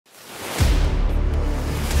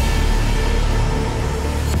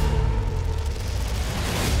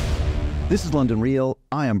This is London Real.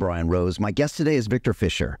 I am Brian Rose. My guest today is Viktor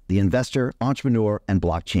Fischer, the investor, entrepreneur, and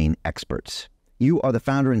blockchain expert. You are the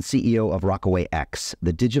founder and CEO of Rockaway X,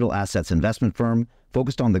 the digital assets investment firm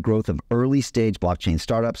focused on the growth of early-stage blockchain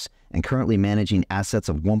startups and currently managing assets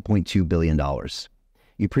of $1.2 billion.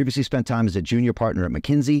 You previously spent time as a junior partner at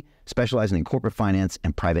McKinsey, specializing in corporate finance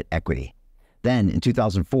and private equity. Then, in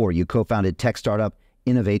 2004, you co-founded tech startup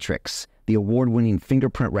Innovatrix, the award-winning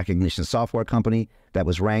fingerprint recognition software company that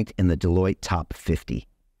was ranked in the Deloitte Top 50.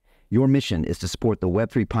 Your mission is to support the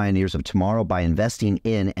Web3 pioneers of tomorrow by investing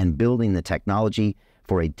in and building the technology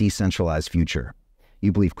for a decentralized future.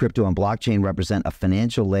 You believe crypto and blockchain represent a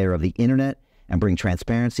financial layer of the internet and bring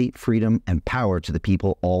transparency, freedom, and power to the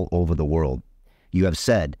people all over the world. You have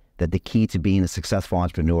said that the key to being a successful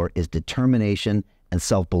entrepreneur is determination and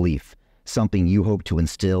self-belief, something you hope to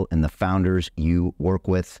instill in the founders you work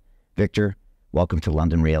with. Viktor, welcome to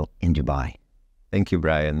London Real in Dubai. Thank you,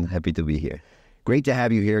 Brian. Happy to be here. Great to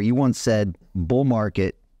have you here. You once said bull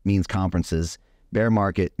market means conferences, bear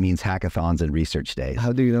market means hackathons and research days.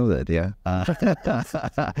 How do you know that? Yeah.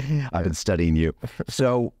 I've been studying you.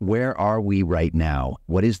 So where are we right now?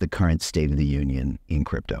 What is the current state of the union in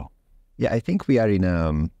crypto? Yeah, I think we are in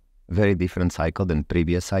a very different cycle than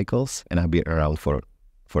previous cycles, and I've been around for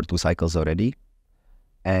 2 cycles already.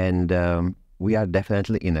 And we are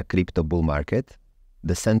definitely in a crypto bull market.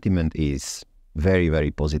 The sentiment is very,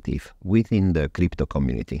 very positive within the crypto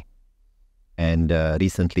community. And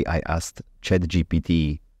recently I asked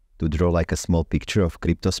ChatGPT to draw like a small picture of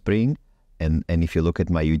Crypto Spring. And if you look at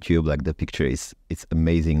my YouTube, like the picture it's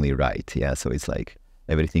amazingly right. Yeah, so it's like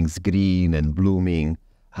everything's green and blooming.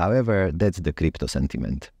 However, that's the crypto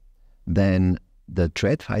sentiment. Then the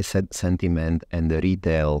TradFi sentiment and the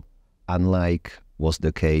retail, unlike was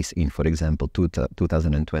the case in, for example,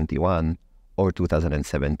 2021 or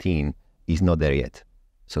 2017, is not there yet.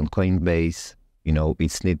 So on Coinbase, you know,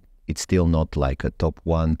 it's still not like a top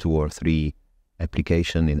 1, 2, or 3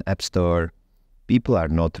 application in App Store. People are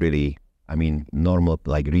not really, normal,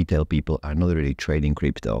 like retail people are not really trading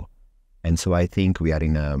crypto. And so I think we are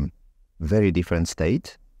in a very different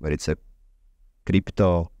state where it's a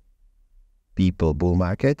crypto people bull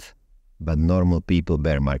market, but normal people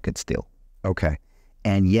bear market still. Okay.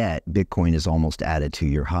 And yet Bitcoin is almost added to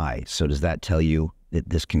your high. So does that tell you that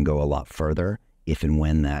this can go a lot further if and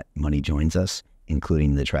when that money joins us,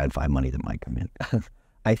 including the TradFi money that might come in?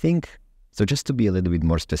 I think, so just to be a little bit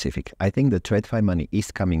more specific, I think the TradFi money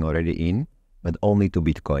is coming already in, but only to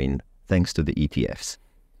Bitcoin, thanks to the ETFs.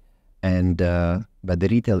 And but the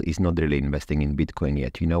retail is not really investing in Bitcoin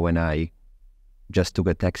yet. You know, when I just took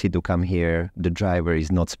a taxi to come here, the driver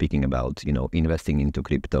is not speaking about, investing into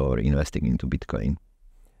crypto or investing into Bitcoin.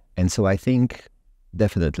 And so I think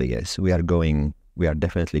definitely, yes, we are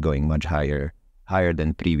definitely going much higher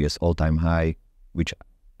than previous all-time high, which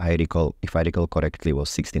I recall, if I recall correctly, was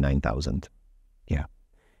 69,000. Yeah.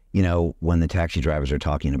 You know, when the taxi drivers are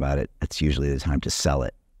talking about it, it's usually the time to sell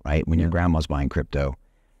it, right? When your grandma's buying crypto,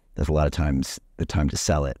 there's a lot of times the time to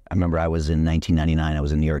sell it. I remember I was in 1999, I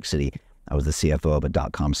was in New York City. I was the CFO of a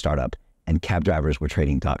 .com startup, and cab drivers were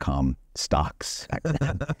trading .com stocks back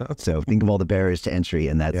then. So think of all the barriers to entry,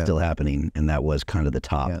 and that's still happening, and that was kind of the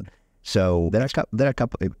top. Yeah. So there are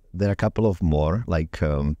a couple of more like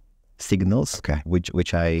signals,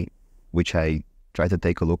 which I try to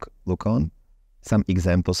take a look on. Some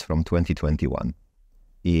examples from 2021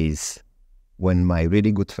 is when my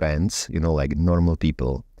really good friends, like normal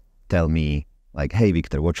people, tell me like, "Hey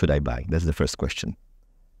Viktor, what should I buy?" That's the first question.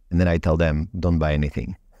 And then I tell them, don't buy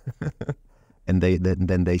anything. And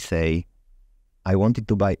then they say, I wanted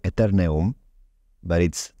to buy Ethereum, but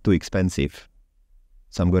it's too expensive.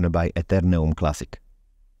 So I'm going to buy Ethereum Classic.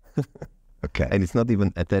 Okay. And it's not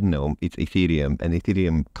even Ethereum, it's Ethereum. And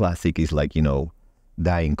Ethereum Classic is like,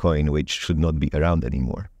 dying coin, which should not be around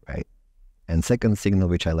anymore, right? And second signal,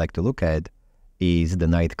 which I like to look at, is the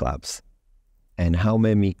nightclubs. And how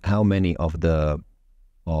many of the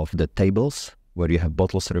tables where you have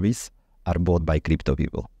bottle service are bought by crypto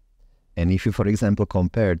people. And if you, for example,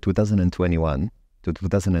 compare 2021 to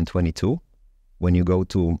 2022, when you go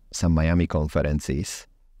to some Miami conferences,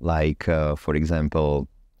 like, for example,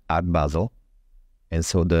 Art Basel, and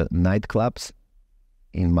so the nightclubs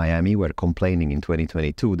in Miami were complaining in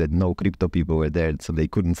 2022 that no crypto people were there, so they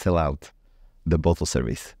couldn't sell out the bottle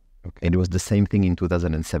service. Okay. And it was the same thing in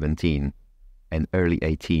 2017 and early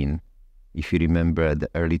 18. If you remember the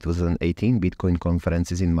early 2018 Bitcoin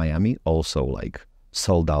conferences in Miami, also like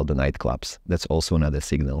sold out the nightclubs. That's also another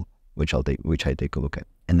signal which I take a look at.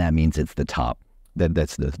 And that means it's the top.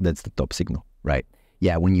 That's the top signal. Right.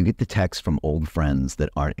 Yeah, when you get the text from old friends that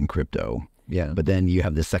aren't in crypto, Yeah. But then you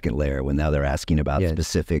have the second layer when now they're asking about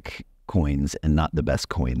specific coins and not the best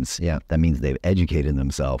coins. Yeah. That means they've educated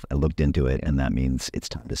themselves and looked into it, and that means it's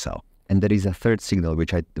time to sell. And there is a third signal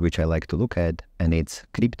which I like to look at, and it's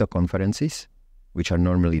crypto conferences, which are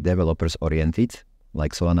normally developers oriented,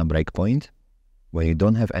 like Solana Breakpoint. When you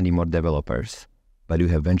don't have any more developers, but you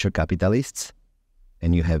have venture capitalists,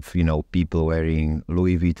 and you have, you know, people wearing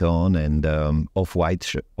Louis Vuitton and off-white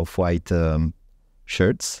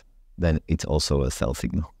shirts, then it's also a sell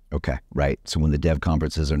signal. Okay, right. So when the dev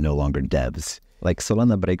conferences are no longer devs. Like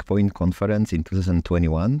Solana Breakpoint conference in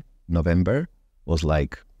 2021, November, was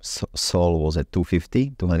like Sol was at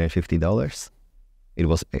 $250. It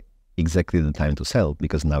was exactly the time to sell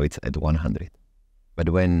because now it's at 100. But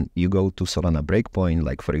when you go to Solana Breakpoint,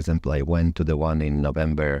 like for example, I went to the one in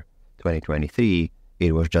November 2023,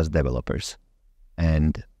 it was just developers.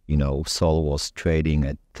 And, you know, Sol was trading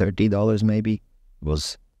at $30 maybe.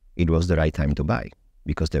 It was the right time to buy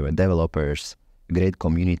because there were developers, great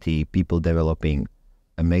community, people developing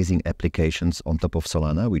amazing applications on top of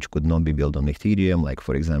Solana, which could not be built on Ethereum, like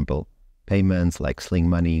for example, payments, like Sling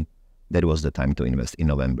Money. That was the time to invest in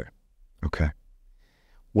November. Okay.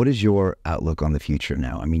 What is your outlook on the future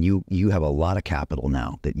now? I mean, you have a lot of capital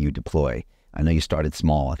now that you deploy. I know you started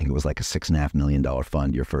small. I think it was like a $6.5 million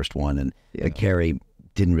fund, your first one, and the carry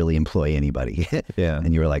didn't really employ anybody.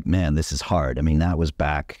 And you were like, man, this is hard. I mean, that was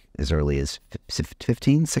back as early as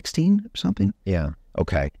 15, 16 or something? Yeah.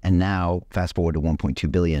 Okay. And now fast forward to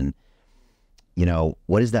 1.2 billion, you know,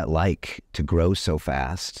 what is that like to grow so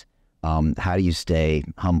fast? How do you stay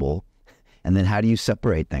humble? And then how do you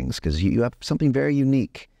separate things? Because you have something very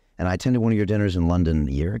unique. And I attended one of your dinners in London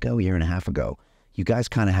a year and a half ago. You guys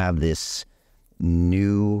kind of have this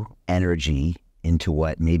new energy into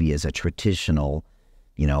what maybe is a traditional,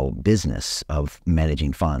 you know, business of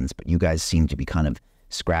managing funds. But you guys seem to be kind of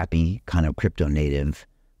scrappy, kind of crypto native,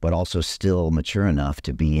 but also still mature enough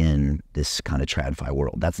to be in this kind of TradFi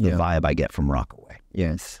world. That's the vibe I get from Rockaway.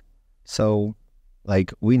 Yes. So,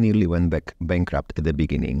 like, we nearly went bankrupt at the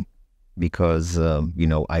beginning because, you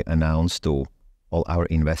know, I announced to all our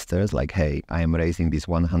investors, like, hey, I am raising this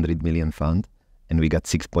 100 million fund, and we got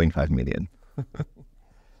 6.5 million.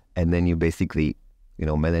 And then you basically, you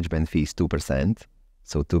know, management fees 2%.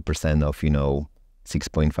 So 2% of, you know,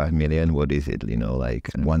 6.5 million, what is it? You know, like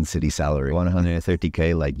one city salary,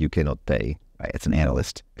 130K, like you cannot pay. Right, it's an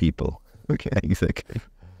analyst. People. Okay, exactly.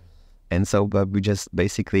 And so, but we just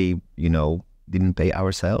basically, you know, didn't pay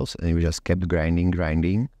ourselves, and we just kept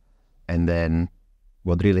grinding. And then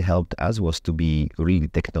what really helped us was to be really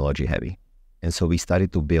technology heavy. And so we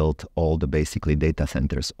started to build all the basically data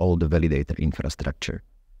centers, all the validator infrastructure.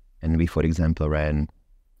 And we, for example, ran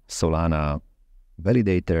Solana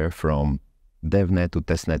validator from DevNet to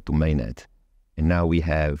testnet to mainnet. And now we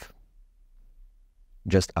have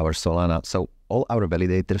just our Solana. So all our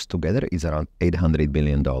validators together is around $800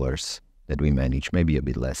 billion that we manage, maybe a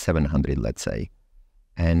bit less, 700, let's say.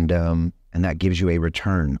 And that gives you a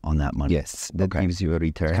return on that money. Yes, that gives you a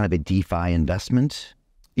return. It's kind of a DeFi investment.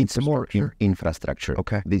 It's more infrastructure.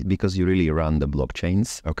 Okay. Because you really run the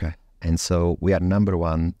blockchains. Okay. And so we are number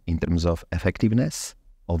one in terms of effectiveness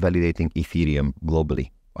of validating Ethereum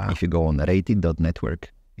globally. Wow. If you go on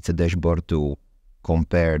rated.network, it's a dashboard to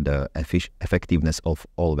compare the effectiveness of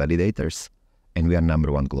all validators, and we are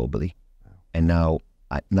number one globally. Wow. And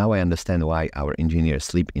now I understand why our engineers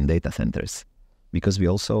sleep in data centers, because we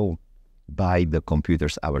also buy the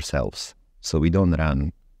computers ourselves. So we don't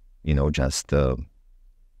run, you know, just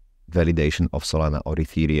validation of Solana or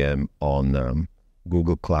Ethereum on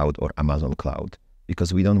Google Cloud or Amazon Cloud,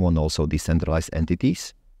 because we don't want also decentralized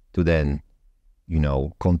entities to then, you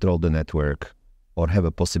know, control the network or have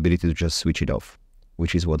a possibility to just switch it off,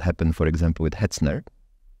 which is what happened, for example, with Hetzner.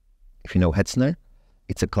 If you know Hetzner,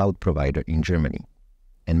 it's a cloud provider in Germany.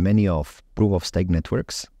 And many of proof-of-stake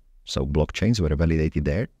networks, so blockchains, were validated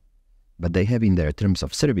there. But they have in their terms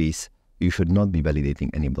of service, you should not be validating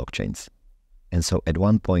any blockchains. And so at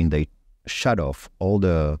one point, they shut off all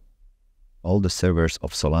the servers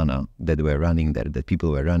of Solana that were running there, that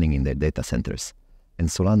people were running in their data centers. And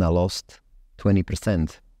Solana lost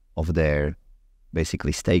 20% of their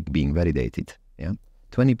basically stake being validated. Yeah,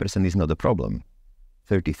 20% is not a problem.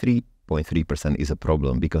 33.3% is a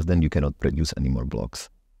problem, because then you cannot produce any more blocks.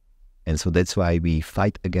 And so that's why we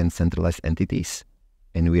fight against centralized entities,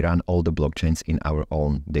 and we run all the blockchains in our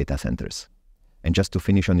own data centers. And just to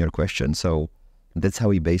finish on your question, so that's how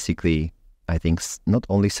we basically, I think, not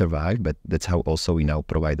only survive, but that's how also we now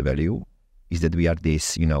provide value, is that we are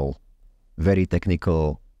these, you know, very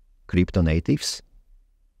technical crypto natives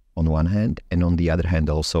on one hand, and on the other hand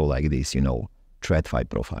also like these, you know, TradFi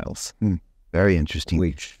profiles. Very interesting.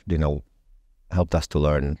 which, helped us to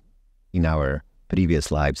learn in our previous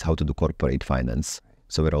lives how to do corporate finance.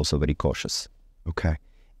 So we're also very cautious. Okay.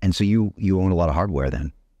 And so you own a lot of hardware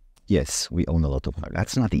then? Yes, we own a lot of hardware.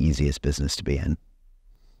 That's not the easiest business to be in.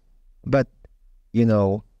 But,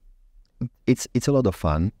 it's a lot of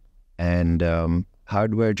fun. And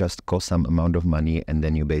hardware just costs some amount of money, and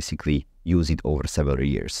then you basically use it over several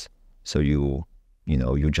years. So you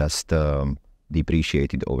just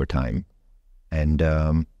depreciate it over time.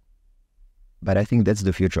 And but I think that's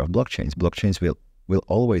the future of blockchains. Blockchains will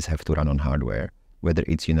always have to run on hardware, whether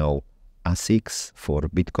it's ASICs for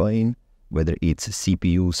Bitcoin, whether it's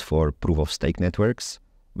CPUs for proof of stake networks,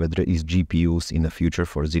 whether it's GPUs in the future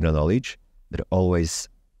for zero knowledge. There always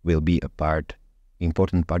will be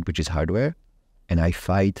important part, which is hardware. And I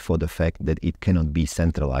fight for the fact that it cannot be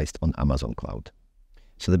centralized on Amazon cloud.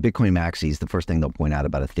 So the Bitcoin maxis, the first thing they'll point out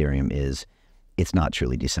about Ethereum is it's not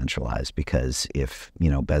truly decentralized, because if,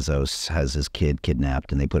 Bezos has his kid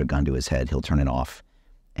kidnapped and they put a gun to his head, he'll turn it off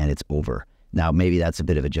and it's over. Now, maybe that's a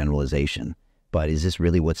bit of a generalization, but is this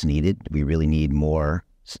really what's needed? Do we really need more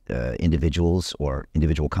individuals or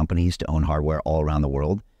individual companies to own hardware all around the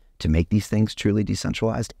world to make these things truly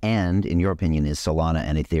decentralized? And in your opinion, is Solana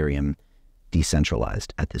and Ethereum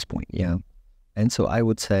decentralized at this point? Yeah. And so I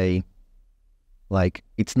would say,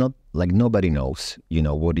 it's not like nobody knows,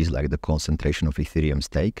 what is the concentration of Ethereum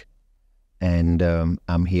stake. And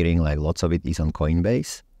I'm hearing lots of it is on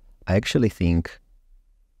Coinbase. I actually think,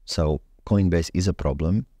 so Coinbase is a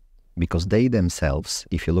problem because they themselves,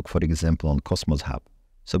 if you look, for example, on Cosmos Hub,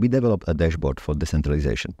 so we developed a dashboard for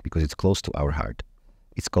decentralization because it's close to our heart.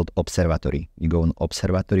 It's called Observatory. You go on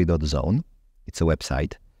observatory.zone. It's a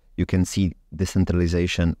website. You can see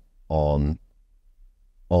decentralization on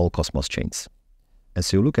all Cosmos chains. And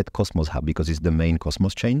so you look at Cosmos Hub because it's the main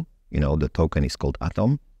Cosmos chain. The token is called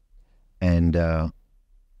Atom. And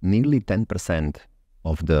nearly 10%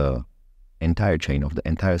 of the entire chain, of the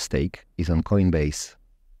entire stake, is on Coinbase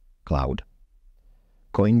cloud.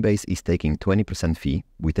 Coinbase is taking 20% fee.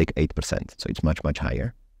 We take 8%. So it's much, much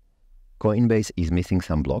higher. Coinbase is missing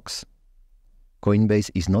some blocks.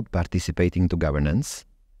 Coinbase is not participating to governance.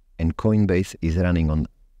 And Coinbase is running on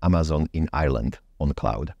Amazon in Ireland on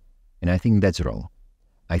cloud. And I think that's wrong.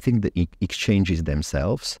 I think the exchanges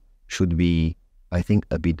themselves should be,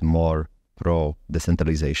 a bit more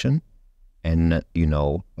pro-decentralization and,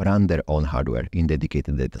 run their own hardware in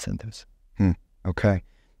dedicated data centers. Okay.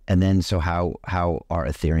 And then, so how are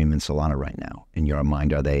Ethereum and Solana right now? In your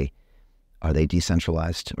mind, are they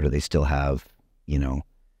decentralized, or do they still have,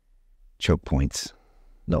 choke points?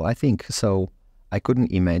 No, I think so. I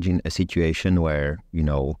couldn't imagine a situation where,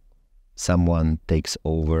 someone takes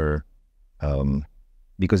over,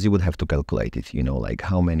 because you would have to calculate it,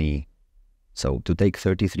 how many. So to take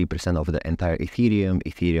 33% of the entire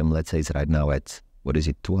Ethereum, let's say, is right now at,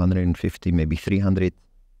 250, maybe $300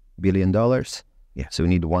 billion. Yeah. So we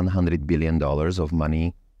need $100 billion of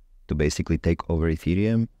money to basically take over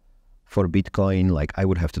Ethereum. For Bitcoin, I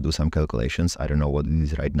would have to do some calculations. I don't know what it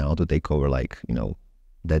is right now to take over,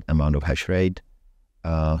 that amount of hash rate.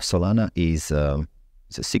 Solana is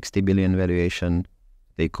it's a 60 billion valuation,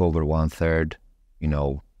 take over 1/3,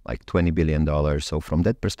 $20 billion. So from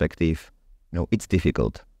that perspective, it's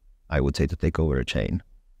difficult, I would say, to take over a chain.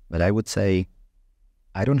 But I would say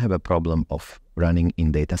I don't have a problem of running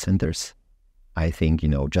in data centers. I think,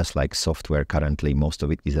 just like software currently, most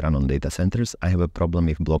of it is run on data centers. I have a problem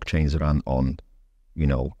if blockchains run on,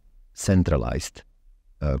 centralized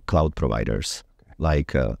cloud providers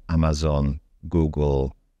like Amazon,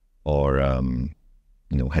 Google, or,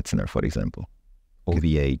 Hetzner, for example,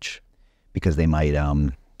 OVH. Because they might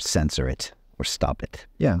censor it or stop it.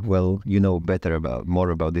 Yeah, well, you know more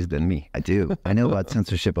about this than me. I do. I know about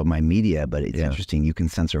censorship of my media, but it's interesting. You can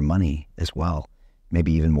censor money as well.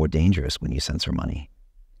 Maybe even more dangerous when you censor money,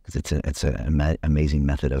 because it's an amazing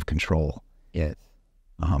method of control. Yes.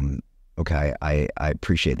 Okay, I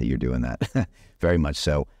appreciate that you're doing that. Very much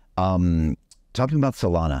so. Talking about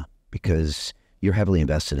Solana, because you're heavily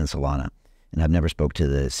invested in Solana, and I've never spoke to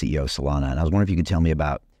the CEO of Solana, and I was wondering if you could tell me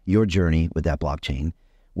about your journey with that blockchain.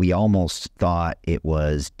 We almost thought it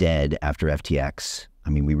was dead after FTX. I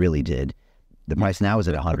mean, we really did. The price now is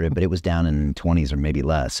at 100, but it was down in 20s or maybe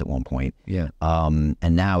less at one point. Yeah.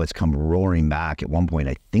 And now it's come roaring back. At one point,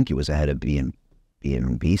 I think it was ahead of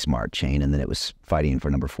BNB Smart Chain, and then it was fighting for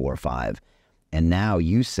number 4 or 5. And now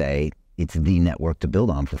you say it's the network to build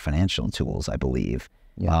on for financial tools, I believe.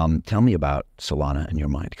 Yeah. Tell me about Solana in your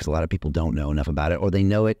mind, because a lot of people don't know enough about it, or they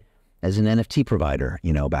know it as an NFT provider,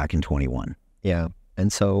 back in 21. Yeah.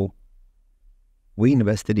 And so we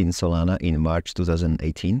invested in Solana in March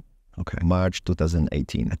 2018. Okay. March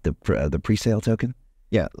 2018. At the pre-sale token?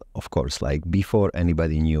 Yeah, of course, like before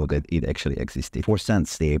anybody knew that it actually existed. 4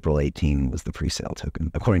 cents, the April 18 was the pre-sale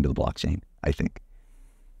token, according to the blockchain, I think.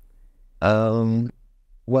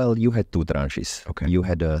 Well, you had two tranches. Okay. You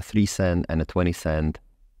had a 3 cent and a 20 cent,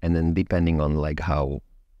 and then depending on like how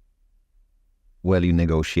well you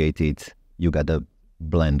negotiated, you got a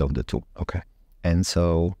blend of the two. Okay. And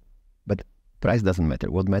so, but price doesn't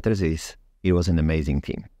matter. What matters is it was an amazing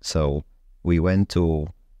team. So we went to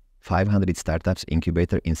 500 startups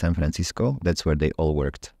incubator in San Francisco. That's where they all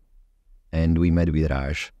worked. And we met with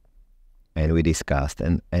Raj and we discussed,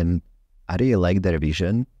 and I really liked their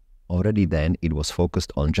vision. Already then it was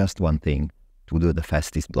focused on just one thing, to do the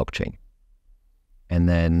fastest blockchain. And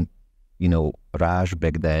then, you know, Raj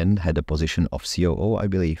back then had a position of COO, I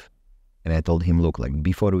believe. And I told him, look, like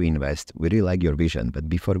before we invest, we really like your vision, but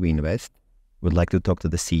before we invest, we'd like to talk to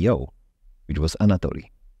the CEO, which was Anatoly.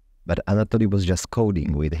 But Anatoly was just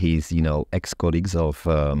coding with his, you know, ex-colleagues of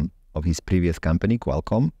his previous company,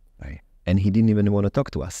 Qualcomm, right. And he didn't even want to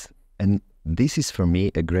talk to us. And this is for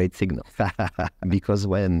me a great signal, because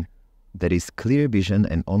when there is clear vision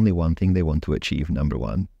and only one thing they want to achieve, number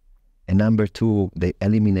one, and number two, they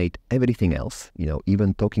eliminate everything else, you know,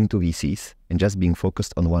 even talking to VCs and just being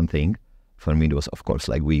focused on one thing. For me, it was, of course,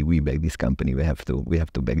 like we back this company, we have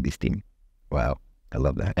to back this team. Wow, I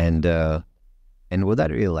love that. And what I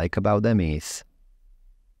really like about them is,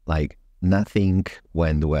 like, nothing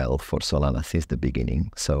went well for Solana since the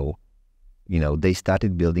beginning. So, you know, they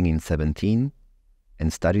started building in 17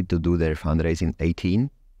 and started to do their fundraising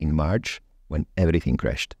 18 in March when everything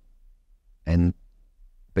crashed. And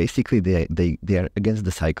basically they are against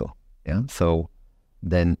the cycle. Yeah. So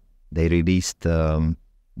then they released, you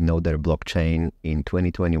know, their blockchain in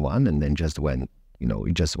 2021, and then just went, you know,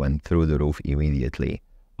 it just went through the roof immediately.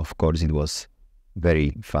 Of course, it was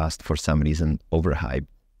very fast for some reason, overhyped,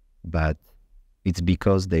 but it's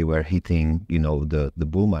because they were hitting, you know, the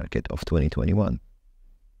bull market of 2021.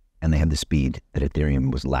 And they had the speed that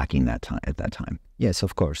Ethereum was lacking at that time. Yes,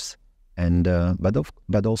 of course. And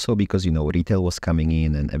but also because, you know, retail was coming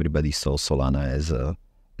in and everybody saw Solana as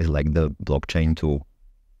like the blockchain to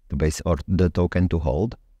base, or the token to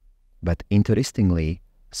hold. But interestingly,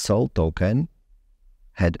 Sol token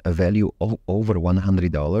had a value of over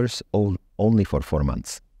 $100 only for 4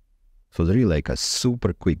 months. So really like a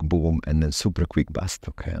super quick boom and then super quick bust.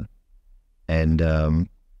 Okay. And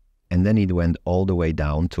then it went all the way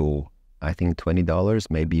down to, I think, $20,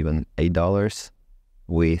 maybe even $8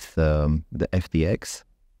 with the FTX.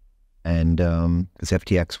 And because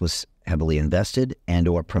FTX was heavily invested and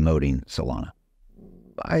or promoting Solana.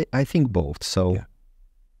 I think both. So, yeah.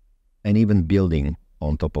 And even building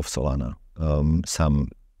on top of Solana, some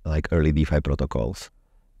like early DeFi protocols.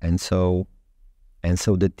 And so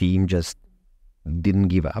the team just didn't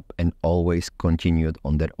give up and always continued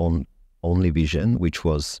on their own only vision, which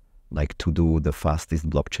was like to do the fastest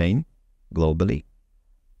blockchain globally.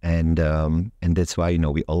 And that's why, you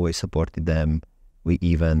know, we always supported them. We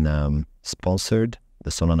even sponsored the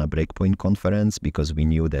Solana Breakpoint conference because we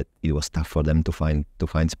knew that it was tough for them to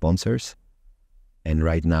find sponsors. And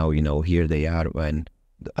right now, you know, here they are. When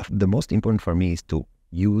the most important for me is to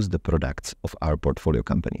use the products of our portfolio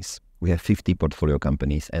companies. We have 50 portfolio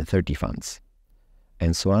companies and 30 funds.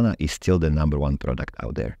 And Solana is still the #1 product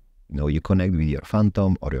out there. You know, you connect with your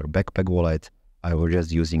Phantom or your Backpack wallet. I was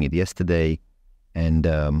just using it yesterday, and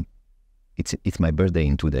it's my birthday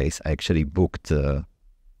in 2 days. I actually booked a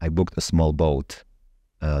small boat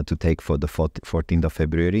to take for the 14th of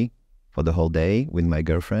February for the whole day with my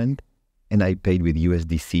girlfriend, and I paid with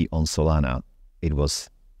USDC on Solana. It was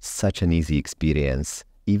such an easy experience.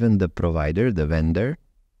 Even the provider, the vendor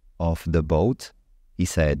of the boat, he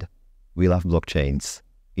said, "We love blockchains.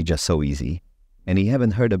 It's just so easy." And he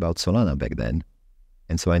hadn't heard about Solana back then.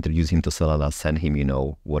 And so I introduced him to Solana, sent him, you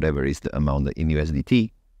know, whatever is the amount in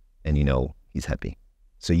USDT, and, you know, he's happy.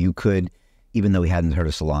 So you could, even though he hadn't heard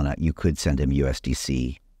of Solana, you could send him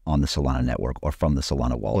USDC on the Solana network or from the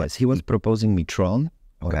Solana wallet. Yes, he was proposing me Tron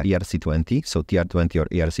or ERC20, so TR20 or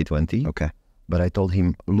ERC20. Okay. But I told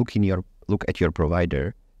him, look at your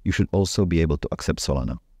provider. You should also be able to accept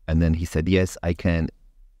Solana. And then he said, yes, I can.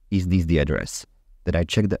 Is this the address? Then I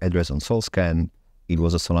checked the address on SolScan. It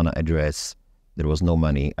was a Solana address. There was no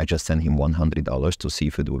money. I just sent him $100 to see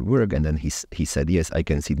if it would work. And then he said, yes, I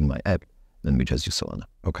can see it in my app. Then we just use Solana.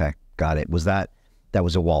 Okay, got it. That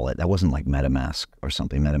was a wallet. That wasn't like MetaMask or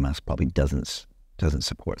something. MetaMask probably doesn't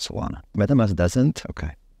support Solana. MetaMask doesn't.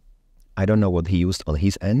 Okay. I don't know what he used on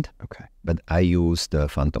his end. Okay. But I used the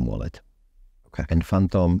Phantom wallet. Okay. And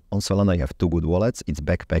Phantom, on Solana, you have two good wallets. It's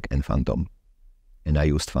Backpack and Phantom. and I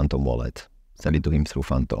used Phantom Wallet. Send it to him through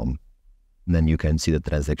Phantom. And then you can see the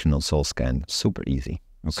transaction on SolScan. Super easy.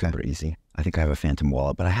 Okay. Super easy. I think I have a Phantom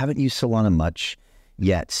Wallet, but I haven't used Solana much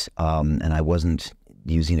yet, and I wasn't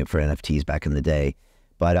using it for NFTs back in the day.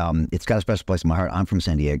 But it's got a special place in my heart. I'm from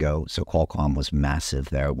San Diego, so Qualcomm was massive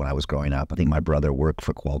there when I was growing up. I think my brother worked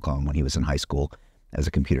for Qualcomm when he was in high school as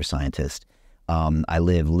a computer scientist. I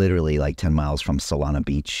live literally like 10 miles from Solana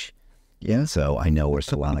Beach. Yeah. So I know where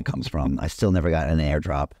Solana comes from. I still never got an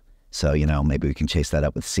airdrop. So, maybe we can chase that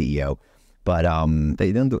up with CEO. But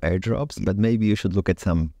they don't do airdrops, but maybe you should look at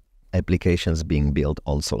some applications being built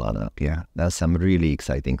on Solana. Yeah. There's some really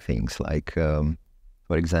exciting things like,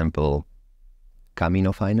 for example,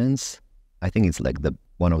 Camino Finance. I think it's like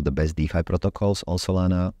one of the best DeFi protocols on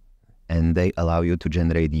Solana, and they allow you to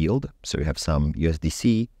generate yield. So you have some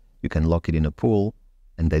USDC, you can lock it in a pool,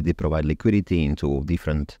 and they provide liquidity into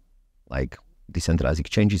different like decentralized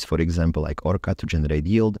exchanges, for example, like Orca to generate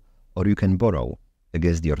yield, or you can borrow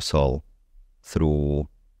against your sol through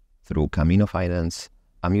Camino Finance.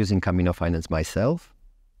 I'm using Camino Finance myself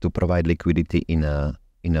to provide liquidity in a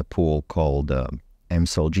pool called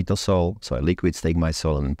MSOL GTOSOL. So I liquid stake my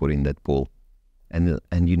sol and put in that pool. And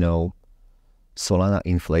Solana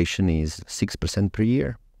inflation is 6% per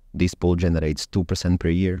year. This pool generates 2% per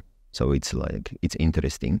year. So it's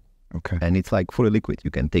interesting. Okay. And it's like fully liquid.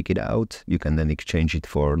 You can take it out. You can then exchange it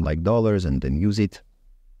for like dollars and then use it.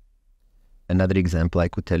 Another example I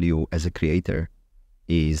could tell you as a creator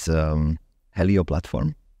is Helio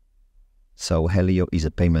platform. So Helio is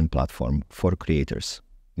a payment platform for creators.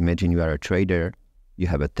 Imagine you are a trader, you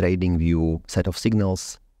have a trading view set of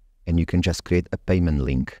signals, and you can just create a payment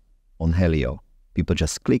link on Helio. People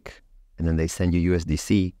just click, and then they send you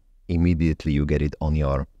USDC. Immediately you get it on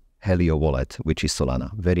your Helio wallet, which is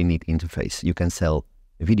Solana. Very neat interface. You can sell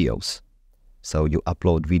videos. So you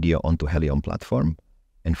upload video onto Helion platform,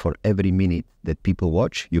 and for every minute that people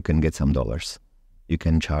watch, you can get some dollars. You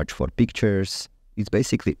can charge for pictures. It's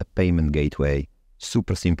basically a payment gateway,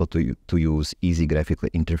 super simple to use, easy graphical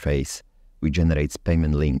interface, which generates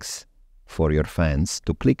payment links for your fans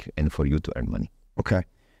to click and for you to earn money. Okay.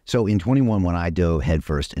 So in 21, when I dove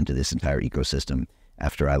headfirst into this entire ecosystem,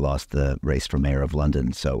 after I lost the race for mayor of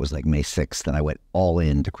London, so it was like May 6th, and I went all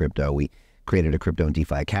into crypto. We created a crypto and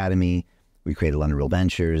DeFi academy. We created London Real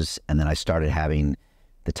Ventures, and then I started having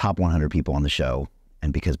the top 100 people on the show.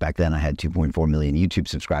 And because back then I had 2.4 million YouTube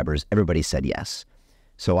subscribers, everybody said yes.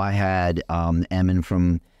 So I had Emin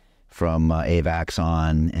from AVAX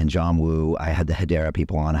on, and John Woo. I had the Hedera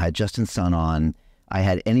people on. I had Justin Sun on. I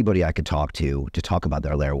had anybody I could talk to talk about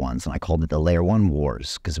their layer ones. And I called it the layer one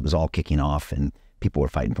wars because it was all kicking off and people were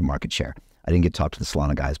fighting for market share. I didn't get to talk to the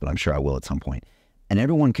Solana guys, but I'm sure I will at some point. And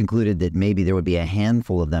everyone concluded that maybe there would be a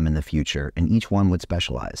handful of them in the future and each one would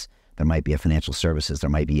specialize. There might be a financial services, there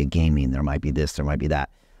might be a gaming, there might be this, there might be that,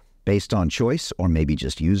 based on choice or maybe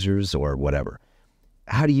just users or whatever.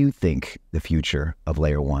 How do you think the future of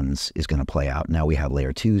layer ones is going to play out? Now we have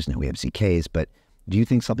layer twos, now we have ZKs, but do you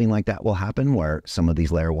think something like that will happen where some of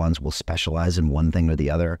these layer ones will specialize in one thing or the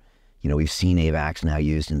other? We've seen AVAX now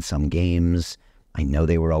used in some games. I know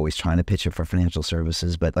they were always trying to pitch it for financial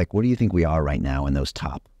services, but like, what do you think we are right now in those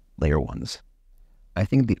top layer ones? I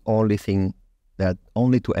think the only thing that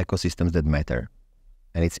only two ecosystems that matter,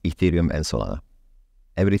 and it's Ethereum and Solana.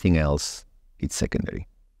 Everything else, it's secondary.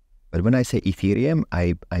 But when I say Ethereum,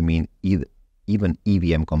 I mean even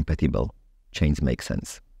EVM compatible chains make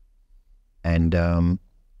sense. And I'm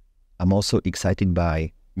also excited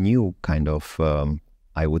by new kind of,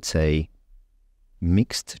 I would say,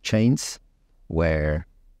 mixed chains where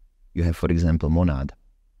you have, for example, Monad.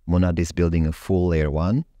 Monad is building a full layer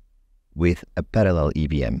one with a parallel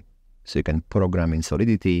EVM. So you can program in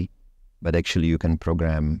Solidity, but actually you can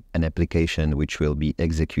program an application which will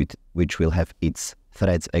have its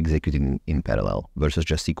threads executing in parallel versus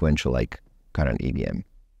just sequential like current EVM.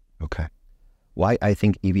 Okay. Why I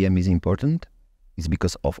think EVM is important is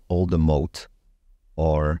because of all the moat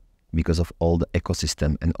or because of all the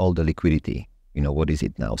ecosystem and all the liquidity. What is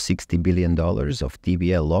it now? $60 billion of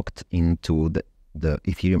TVL locked into the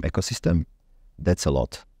Ethereum ecosystem. That's a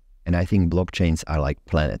lot. And I think blockchains are like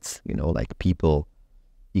planets, like people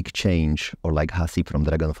exchange, or like Hasib from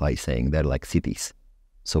Dragonfly saying they're like cities.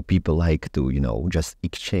 So people like to, just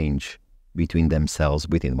exchange between themselves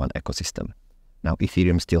within one ecosystem. Now,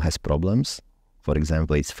 Ethereum still has problems. For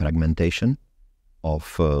example, it's fragmentation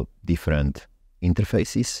of different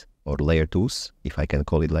interfaces or layer twos, if I can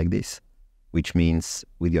call it like this, which means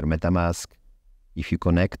with your MetaMask, if you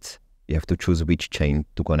connect, you have to choose which chain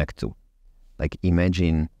to connect to. Like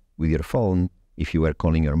imagine with your phone, if you were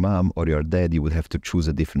calling your mom or your dad, you would have to choose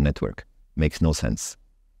a different network. makes no sense.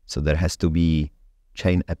 So there has to be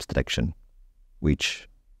chain abstraction, which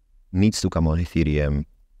needs to come on Ethereum.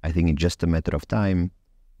 I think it's just a matter of time.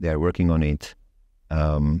 They are working on it.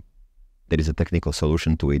 There is a technical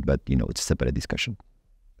solution to it, but it's a separate discussion.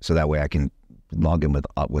 So that way I can log in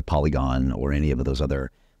with Polygon or any of those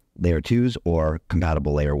other layer 2s or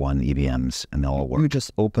compatible layer 1 EVMs, and they'll all work. You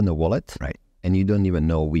just open a wallet, right? And you don't even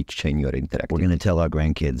know which chain you're interacting. We're going to tell our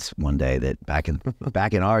grandkids one day that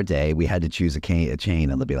back in our day, we had to choose a chain,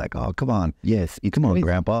 and they'll be like, "Oh, come on, yes, come on,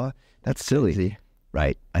 Grandpa, that's silly." Crazy.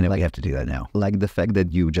 Right? I know we have to do that now. Like the fact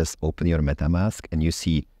that you just open your MetaMask and you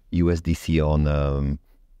see USDC on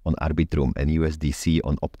Arbitrum and USDC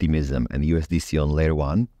on Optimism and USDC on Layer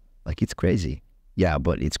 1, like it's crazy. Yeah,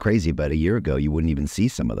 but it's crazy. But a year ago, you wouldn't even see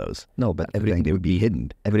some of those. No, but everything would be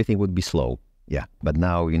hidden. Everything would be slow. Yeah. But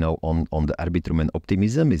now, on the Arbitrum and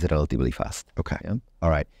Optimism is relatively fast. Okay. Yeah? All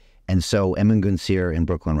right. And so Emin Gunsir in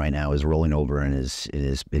Brooklyn right now is rolling over in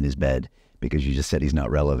his bed because you just said he's not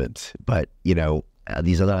relevant. But,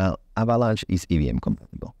 these other... Avalanche is EVM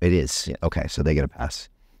compatible. It is? Yeah. Okay, so they get a pass.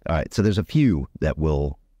 All right, so there's a few that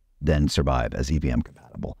will then survive as EVM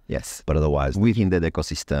compatible. Yes. But otherwise... Within that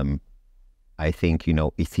ecosystem, I think,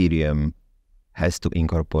 Ethereum has to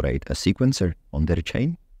incorporate a sequencer on their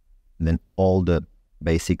chain. And then all the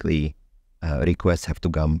basically requests have to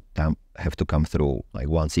come through like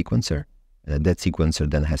one sequencer. And that sequencer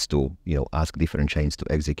then has to, ask different chains to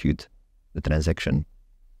execute the transaction.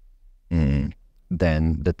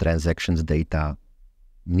 Then the transactions data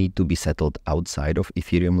need to be settled outside of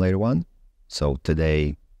Ethereum layer 1. So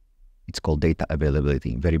today it's called data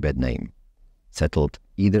availability, very bad name. Settled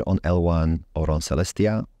either on L1 or on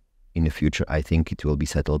Celestia. In the future, I think it will be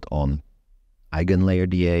settled on EigenLayer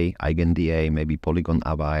DA, EigenDA, maybe Polygon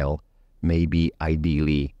Avile, maybe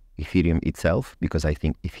ideally Ethereum itself, because I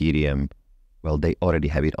think Ethereum, well, they already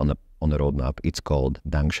have it on a roadmap. It's called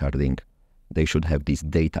danksharding. They should have this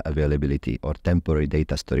data availability or temporary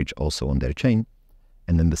data storage also on their chain,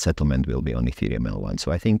 and then the settlement will be on Ethereum L1.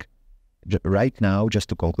 So I think right now, just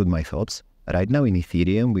to conclude my thoughts, right now in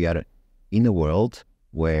Ethereum, we are in a world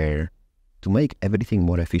where to make everything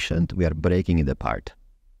more efficient, we are breaking it apart.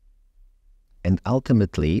 And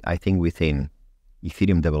ultimately, I think within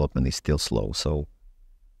Ethereum development is still slow. So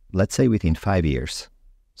let's say within 5 years,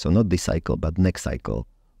 so not this cycle, but next cycle,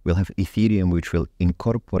 we'll have Ethereum which will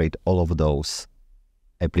incorporate all of those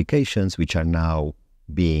applications which are now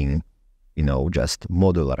being, just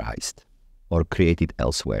modularized or created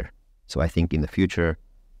elsewhere. So I think in the future,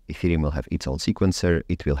 Ethereum will have its own sequencer,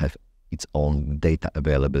 it will have its own data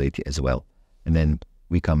availability as well. And then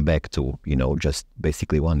we come back to, just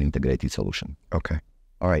basically one integrated solution. Okay.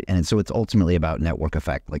 All right. And so it's ultimately about network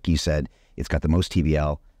effect. Like you said, it's got the most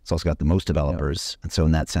TVL. It's also got the most developers. Yeah. And so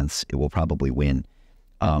in that sense, it will probably win.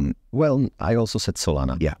 Well, I also said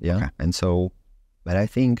Solana. Yeah. Okay. And so, but I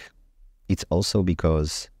think it's also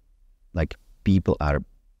because like people are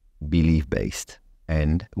belief-based,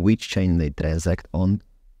 and which chain they transact on,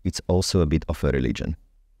 it's also a bit of a religion.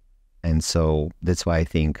 And so that's why I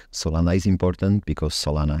think Solana is important, because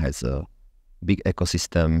Solana has a big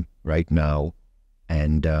ecosystem right now,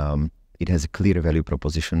 and it has a clear value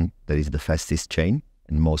proposition that is the fastest chain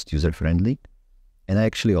and most user-friendly. And I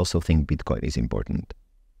actually also think Bitcoin is important,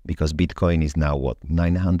 because Bitcoin is now, what,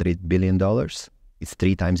 $900 billion? It's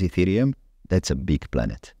 3 times Ethereum. That's a big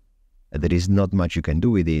planet. There is not much you can do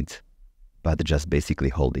with it, but just basically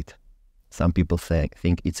hold it. Some people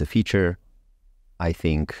think it's a feature. I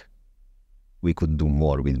think we could do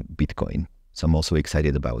more with Bitcoin. So I'm also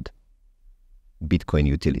excited about Bitcoin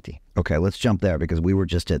utility. Okay, let's jump there, because we were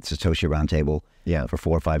just at Satoshi Roundtable for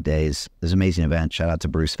 4 or 5 days. It was an amazing event. Shout out to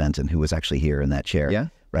Bruce Fenton, who was actually here in that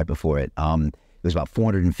chair right before it. It was about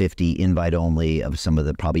 450 invite only of some of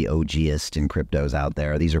the probably OGest in cryptos out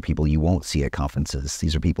there. These are people you won't see at conferences.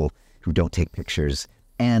 These are people who don't take pictures,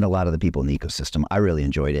 and a lot of the people in the ecosystem. I really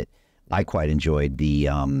enjoyed it. I quite enjoyed the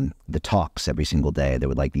talks every single day. There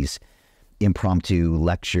were like these impromptu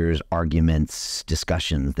lectures, arguments,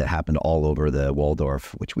 discussions that happened all over the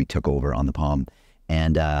Waldorf, which we took over on the Palm.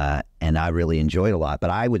 And I really enjoyed a lot. But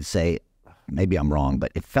I would say, maybe I'm wrong,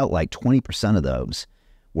 but it felt like 20% of those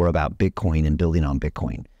were about Bitcoin and building on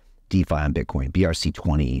Bitcoin, DeFi on Bitcoin,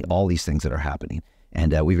 BRC20, all these things that are happening.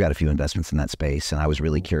 And we've got a few investments in that space. And I was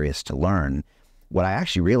really curious to learn. What I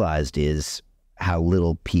actually realized is how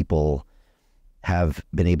little people have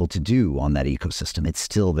been able to do on that ecosystem. It's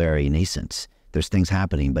still very nascent. There's things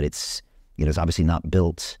happening, but it's obviously not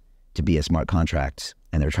built to be a smart contract,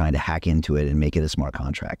 and they're trying to hack into it and make it a smart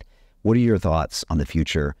contract. What are your thoughts on the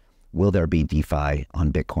future? Will there be DeFi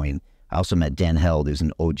on Bitcoin? I also met Dan Held, who's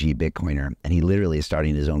an OG Bitcoiner, and he literally is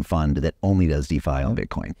starting his own fund that only does DeFi on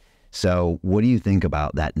Bitcoin. So what do you think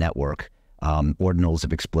about that network? Ordinals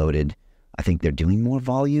have exploded. I think they're doing more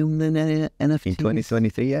volume than NFTs. In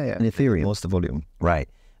 2023, yeah. And Ethereum. Most volume. Right.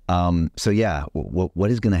 So yeah,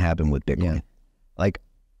 what is going to happen with Bitcoin? Yeah. Like,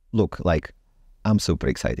 look, like, I'm super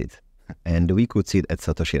excited. And we could see it at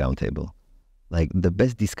Satoshi Roundtable. Like, the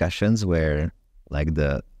best discussions were like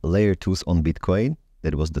the layer 2s on Bitcoin.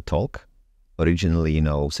 That was the talk. Originally,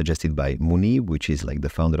 suggested by Munib, which is like the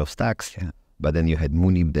founder of Stacks. Yeah. But then you had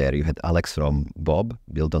Munib there. You had Alex from Bob,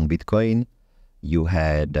 built on Bitcoin. You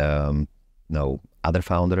had, other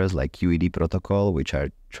founders like QED Protocol, which are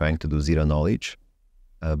trying to do zero knowledge,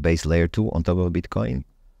 base layer 2 on top of Bitcoin.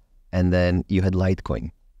 And then you had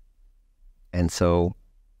Litecoin. And so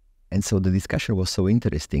the discussion was so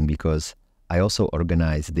interesting because I also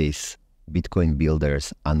organized this Bitcoin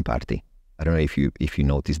Builders Unparty. I don't know if you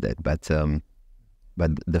noticed that, but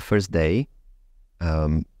the first day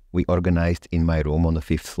we organized in my room on the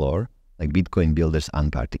 5th floor, like Bitcoin Builders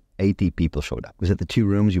Unparty. 80 people showed up. Was it the 2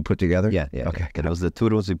 rooms you put together? Yeah. Okay. That was the 2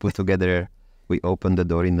 rooms we put together. We opened the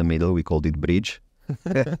door in the middle. We called it bridge.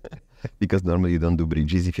 Because normally you don't do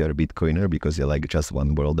bridges if you're a Bitcoiner because you're like just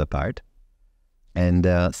one world apart. And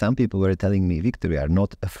some people were telling me, Victor, we are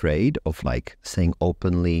not afraid of like saying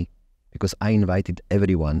openly, because I invited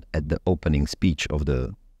everyone at the opening speech of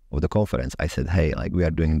the conference. I said, hey, like we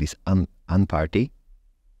are doing this unparty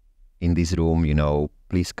in this room,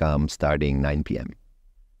 please come starting 9 p.m.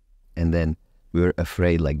 And then we were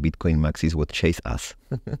afraid like Bitcoin maxis would chase us.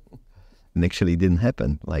 And actually it didn't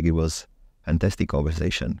happen. Like it was fantastic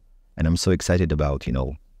conversation. And I'm so excited about,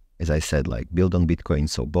 as I said, like build on Bitcoin.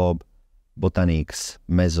 So Bob, Botanics,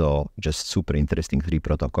 Meso, just super interesting 3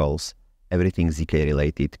 protocols. Everything ZK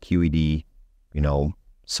related, QED,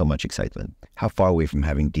 so much excitement. How far away from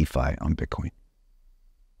having DeFi on Bitcoin?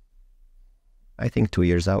 I think 2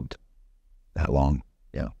 years out. That long?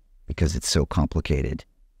 Yeah. Because it's so complicated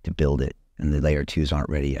to build it and the layer 2s aren't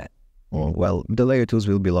ready yet. Well, the layer 2s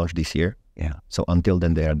will be launched this year. Yeah. So until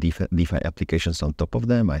then, there are DeFi applications on top of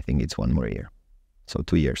them. I think it's 1 more year. So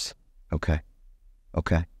 2 years. Okay.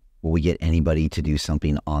 Will we get anybody to do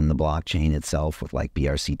something on the blockchain itself with like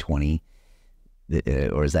BRC20?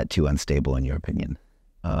 Or is that too unstable in your opinion?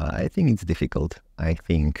 I think it's difficult. I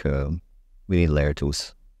think we need layer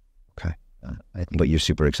 2s. Okay. I think, but you're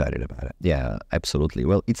super excited about it. Yeah, absolutely.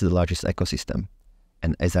 Well, it's the largest ecosystem.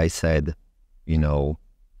 And as I said,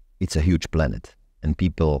 it's a huge planet. And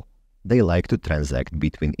people, they like to transact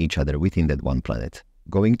between each other within that one planet.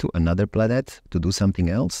 Going to another planet to do something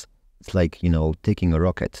else, it's like, taking a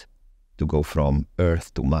rocket to go from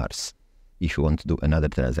Earth to Mars if you want to do another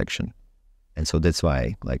transaction. And so that's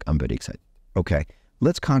why, I'm very excited. Okay.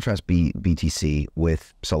 Let's contrast BTC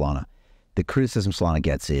with Solana. The criticism Solana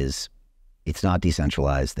gets is it's not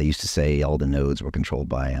decentralized. They used to say all the nodes were controlled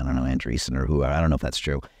by, I don't know, Andreessen or who. I don't know if that's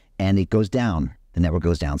true. And it goes down. The network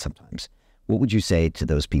goes down sometimes. What would you say to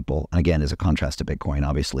those people? Again, as a contrast to Bitcoin,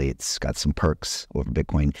 obviously it's got some perks over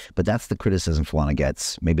Bitcoin, but that's the criticism Solana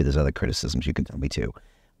gets. Maybe there's other criticisms you can tell me too.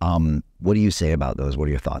 What do you say about those? What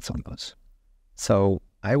are your thoughts on those? So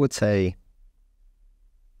I would say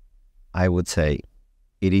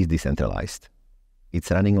it is decentralized. It's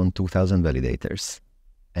running on 2,000 validators.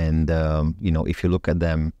 And, if you look at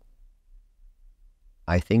them,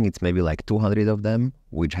 I think it's maybe like 200 of them,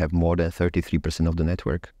 which have more than 33% of the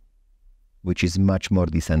network, which is much more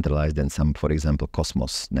decentralized than some, for example,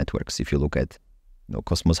 Cosmos networks. If you look at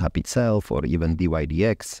Cosmos Hub itself or even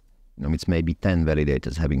DYDX, it's maybe 10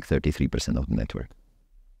 validators having 33% of the network.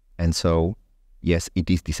 And so, yes, it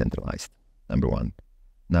is decentralized, number one.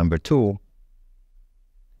 Number two,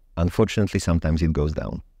 unfortunately, sometimes it goes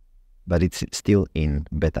down, but it's still in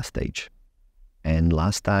beta stage. And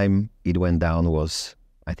last time it went down was,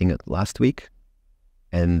 I think, last week.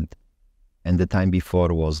 And the time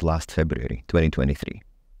before was last February, 2023.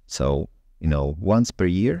 So, once per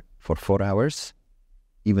year for 4 hours,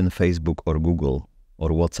 even Facebook or Google or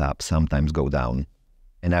WhatsApp sometimes go down.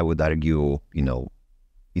 And I would argue,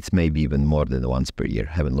 it's maybe even more than once per year.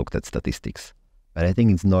 Haven't looked at statistics. But I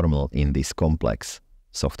think it's normal in this complex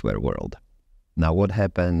software world. Now, what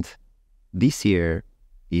happened this year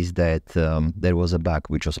is that there was a bug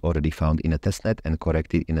which was already found in a testnet and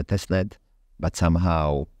corrected in a testnet, but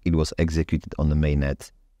somehow it was executed on the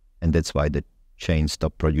mainnet, and that's why the chain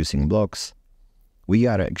stopped producing blocks. We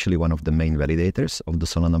are actually one of the main validators of the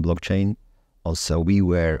Solana blockchain. Also, we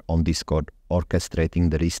were on Discord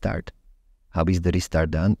orchestrating the restart. How is the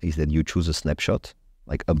restart done? Is that you choose a snapshot,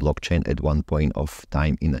 like a blockchain at one point of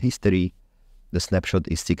time in the history. The snapshot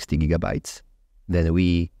is 60 gigabytes. Then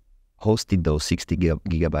we hosted those 60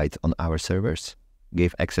 gigabytes on our servers,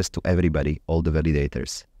 gave access to everybody, all the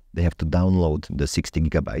validators. They have to download the 60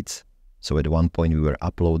 gigabytes. So at one point we were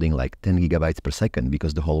uploading like 10 gigabytes per second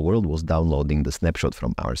because the whole world was downloading the snapshot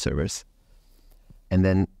from our servers. And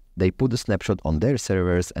then they put the snapshot on their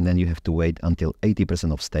servers, and then you have to wait until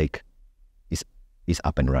 80% of stake is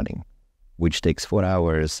up and running, which takes 4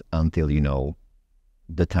 hours until,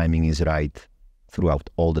 the timing is right throughout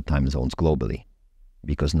all the time zones globally.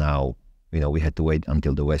 Because now, we had to wait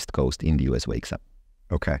until the West Coast in the US wakes up.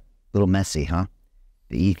 Okay. A little messy, huh?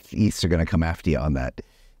 The ETHs are going to come after you on that.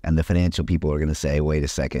 And the financial people are going to say, wait a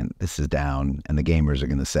second, this is down. And the gamers are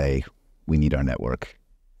going to say, we need our network.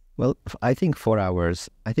 Well, I think 4 hours,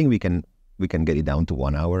 I think we can get it down to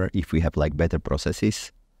 1 hour if we have like better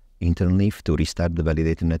processes internally to restart the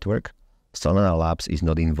validator network. Solana Labs is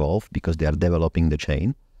not involved because they are developing the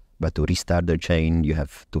chain. But to restart the chain, you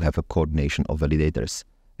have to have a coordination of validators.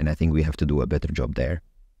 And I think we have to do a better job there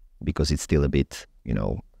because it's still a bit,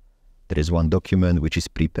 there is one document which is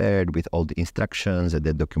prepared with all the instructions, and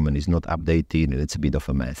that document is not updated, and it's a bit of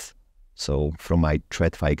a mess. So from my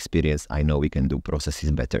TradFi experience, I know we can do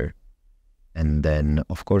processes better. And then,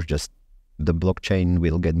 of course, just the blockchain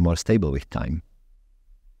will get more stable with time.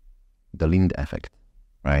 The Lind effect.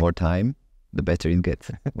 Right. More time, the better it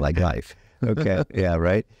gets, like life. Okay. Yeah,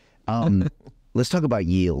 right. Let's talk about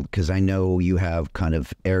yield, because I know you have kind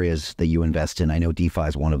of areas that you invest in. I know DeFi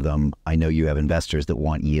is one of them. I know you have investors that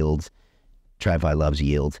want yield. TradFi loves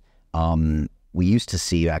yield. We used to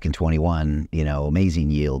see back in 21,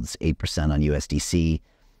 amazing yields, 8% on USDC,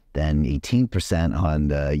 then 18% on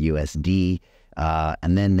the USD,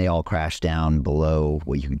 and then they all crashed down below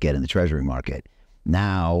what you could get in the treasury market.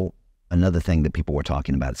 Now, another thing that people were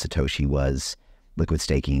talking about at Satoshi was liquid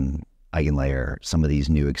staking, Eigenlayer, some of these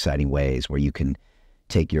new exciting ways where you can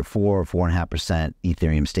take your 4 or 4.5%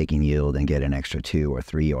 Ethereum staking yield and get an extra 2 or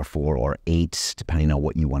 3 or 4 or 8, depending on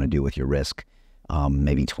what you want to do with your risk.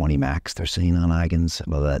 Maybe 20 max they're saying on Eigens,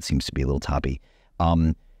 although that seems to be a little toppy.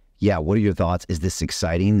 Yeah, what are your thoughts? Is this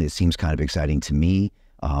exciting? It seems kind of exciting to me.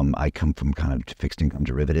 I come from kind of fixed income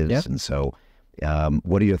derivatives. Yep. And so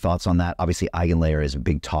what are your thoughts on that? Obviously, Eigenlayer is a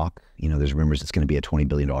big talk. There's rumors it's going to be a $20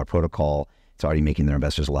 billion protocol. It's already making their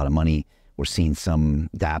investors a lot of money. We're seeing some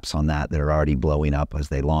dApps on that are already blowing up as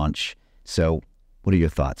they launch. So what are your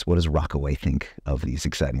thoughts? What does Rockaway think of these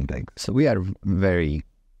exciting things? So we are very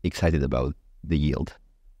excited about the yield.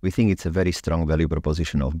 We think it's a very strong value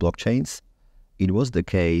proposition of blockchains. It was the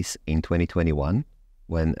case in 2021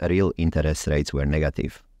 when real interest rates were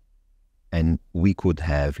negative. And we could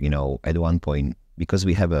have, at one point, because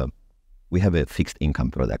we have a fixed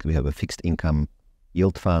income product, we have a fixed income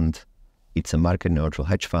yield fund. It's a market neutral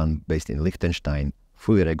hedge fund based in Liechtenstein,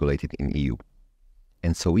 fully regulated in EU.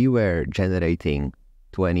 And so we were generating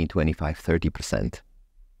 20, 25, 30%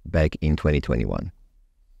 back in 2021.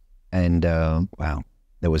 And wow,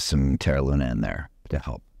 there was some Terra Luna in there to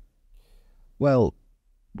help. Well,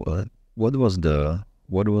 what was the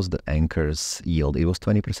Anchor's yield? It was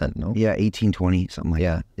 20%, no? Yeah, 18, 20, something like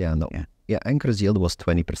that. Yeah, Anchor's yield was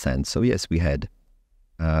 20%. So yes, we had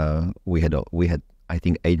I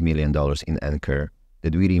think $8 million in Anchor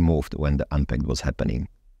that we removed when the unpacked was happening.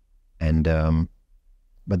 And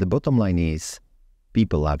but the bottom line is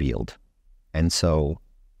people love yield. And so,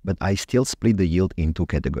 but I still split the yield in two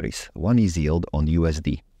categories. One is yield on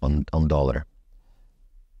USD, on dollar.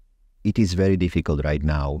 It is very difficult right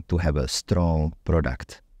now to have a strong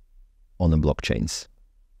product on the blockchains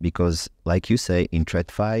because, like you say, in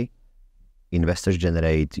TradFi, investors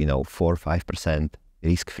generate 4 or 5%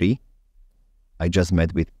 risk-free. I just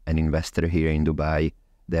met with an investor here in Dubai.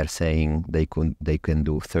 They're saying they can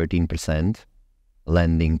do 13%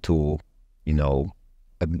 lending to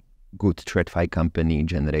a good TradFi company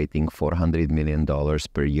generating $400 million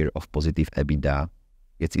per year of positive EBITDA.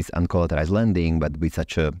 It's uncollateralized lending, but with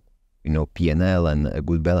such a P&L and a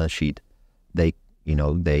good balance sheet, they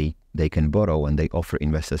can borrow and they offer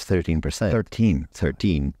investors 13%.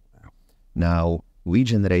 13. Now we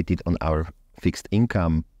generated on our fixed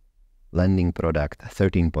income lending product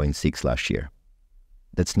 13.6 last year.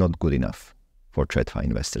 That's not good enough for TradFi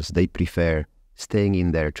investors. They prefer staying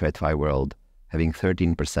in their TradFi world, having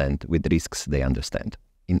 13% with risks they understand.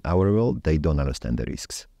 In our world, they don't understand the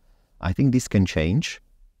risks. I think this can change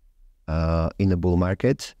in a bull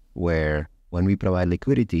market where when we provide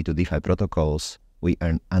liquidity to DeFi protocols, we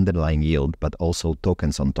earn underlying yield, but also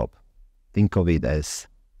tokens on top. Think of it as,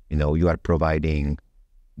 you are providing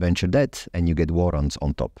venture debt and you get warrants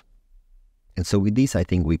on top. And so with this, I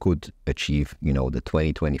think we could achieve, the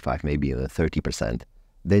 20, 25, maybe the 30%.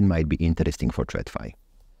 That might be interesting for TradFi.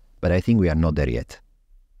 But I think we are not there yet.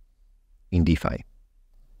 in DeFi.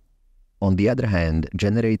 On the other hand,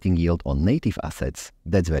 generating yield on native assets,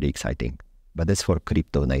 that's very exciting. But that's for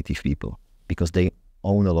crypto native people because they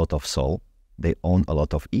own a lot of Sol, they own a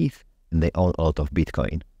lot of ETH, and they own a lot of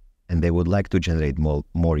Bitcoin. And they would like to generate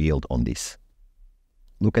more yield on this.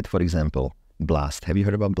 Look at, for example, Blast. Have you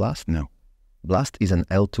heard about Blast? No. Blast is an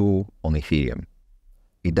L2 on Ethereum.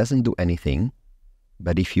 It doesn't do anything,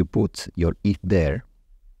 but if you put your ETH there,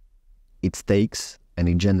 it stakes and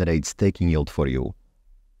it generates staking yield for you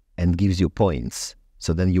and gives you points.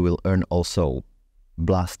 So then you will earn also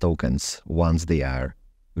Blast tokens once they are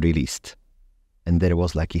released. And there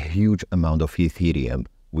was like a huge amount of Ethereum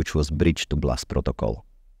which was bridged to Blast protocol.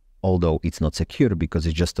 Although it's not secure because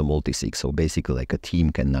it's just a multisig. So basically like a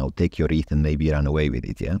team can now take your ETH and maybe run away with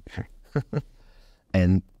it, yeah?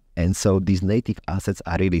 And so these native assets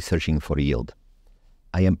are really searching for yield.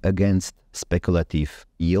 I am against speculative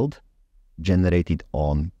yield generated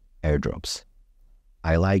on airdrops.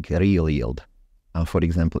 I like real yield. I'm, for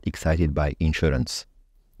example, excited by insurance,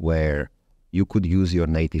 where you could use your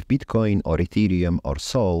native Bitcoin or Ethereum or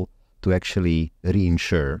Sol to actually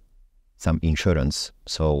reinsure some insurance.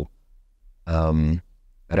 So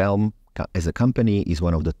Realm as a company is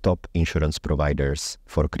one of the top insurance providers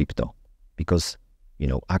for crypto because, you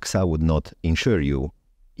know, AXA would not insure you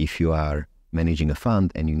if you are managing a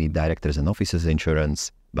fund and you need directors and officers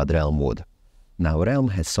insurance, but Realm would. Now Realm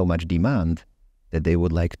has so much demand that they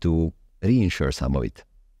would like to reinsure some of it.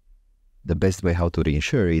 The best way how to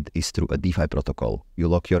reinsure it is through a DeFi protocol. You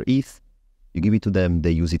lock your ETH, you give it to them,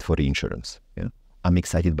 they use it for reinsurance. Yeah, I'm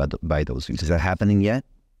excited by those uses. Is that happening yet?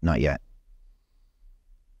 Not yet.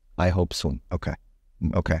 I hope soon. Okay.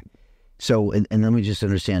 So, and let me just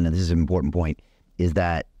understand, and this is an important point, is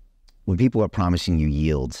that when people are promising you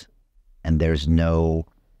yields and there's no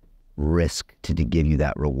risk to give you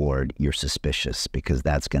that reward, you're suspicious because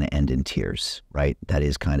that's going to end in tears, right? That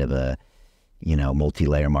is kind of a, you know,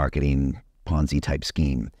 multi-layer marketing Ponzi type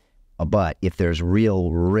scheme. But if there's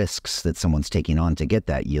real risks that someone's taking on to get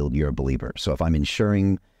that yield, you're a believer. So if I'm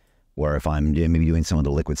insuring or if I'm maybe doing some of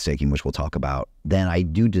the liquid staking, which we'll talk about, then I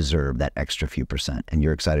do deserve that extra few percent. And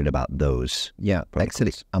you're excited about those. Yeah, protocols.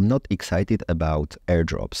 Actually, I'm not excited about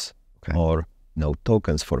airdrops or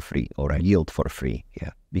tokens for free or yield for free.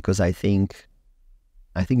 Yeah, because I think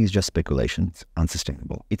it's just speculation. It's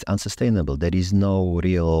unsustainable. It's unsustainable. There is no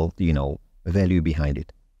real, value behind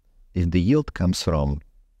it. If the yield comes from,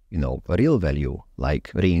 a real value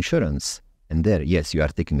like reinsurance, and there, yes, you are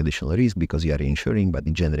taking additional risk because you are reinsuring, but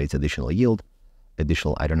it generates additional yield,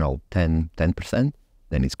 additional, 10%,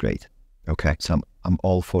 then it's great. Okay. So I'm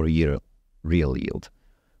all for real yield.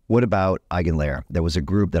 What about EigenLayer? There was a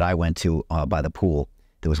group that I went to by the pool.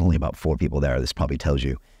 There was only about 4 people there. This probably tells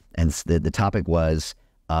you. And the topic was,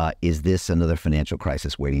 is this another financial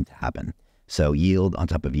crisis waiting to happen? So yield on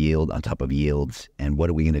top of yield on top of yields, and what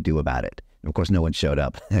are we going to do about it? And of course, no one showed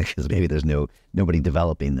up because maybe there's nobody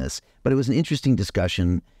developing this. But it was an interesting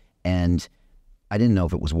discussion, and I didn't know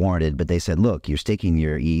if it was warranted, but they said, look, you're staking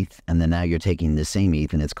your ETH, and then now you're taking the same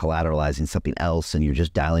ETH, and it's collateralizing something else, and you're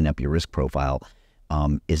just dialing up your risk profile.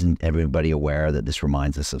 Isn't everybody aware that this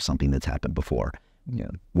reminds us of something that's happened before? Yeah.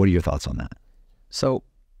 What are your thoughts on that? So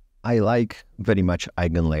I like very much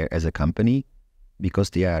EigenLayer as a company because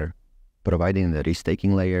they are providing the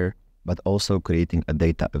risk-taking layer, but also creating a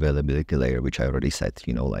data availability layer, which I already said,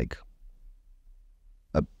 like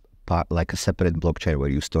a separate blockchain where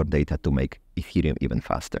you store data to make Ethereum even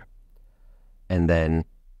faster. And then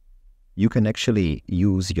you can actually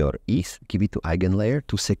use your ETH, give it to EigenLayer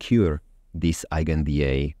to secure this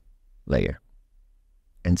EigenDA layer.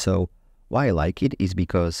 And so why I like it is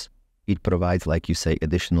because it provides, like you say,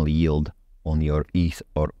 additional yield on your ETH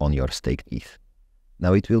or on your staked ETH.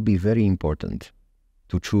 Now it will be very important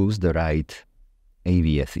to choose the right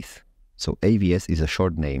AVSs. So AVS is a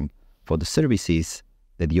short name for the services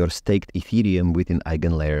that your staked Ethereum within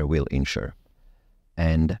EigenLayer will insure.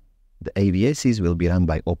 And the AVSs will be run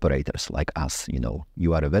by operators like us.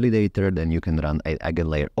 You are a validator, then you can run an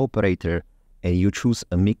EigenLayer operator, and you choose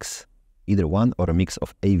a mix, either one or a mix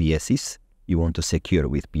of AVSs you want to secure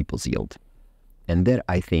with people's yield. And there,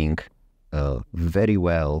 I think, very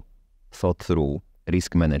well thought through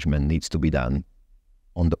risk management needs to be done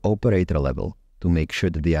on the operator level to make sure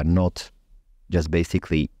that they are not just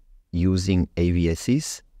basically using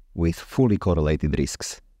AVSs with fully correlated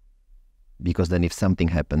risks. Because then if something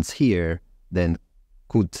happens here, then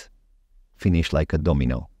could finish like a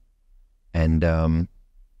domino. And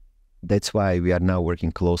that's why we are now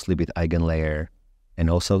working closely with EigenLayer and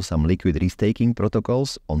also some liquid risk-taking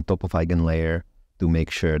protocols on top of EigenLayer to make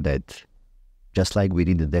sure that just like we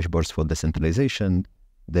did the dashboards for decentralization,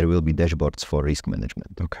 there will be dashboards for risk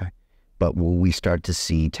management. Okay. But will we start to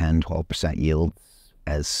see 10, 12% yield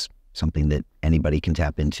as something that anybody can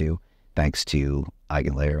tap into thanks to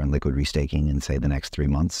Eigenlayer and liquid restaking in, say, the next 3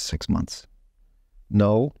 months, 6 months?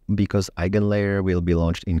 No, because Eigenlayer will be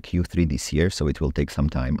launched in Q3 this year, so it will take some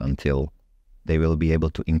time until they will be able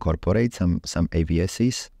to incorporate some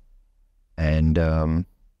AVSs. And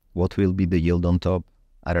what will be the yield on top?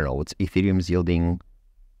 I don't know. It's Ethereum's yielding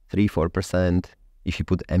 3-4%. If you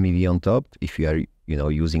put MEV on top, if you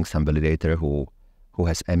are using some validator who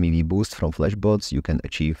has MEV boost from Flashbots, you can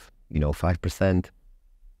achieve 5%.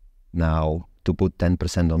 Now to put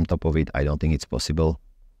 10% on top of it, I don't think it's possible.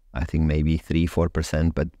 I think maybe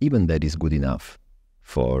 3-4%, but even that is good enough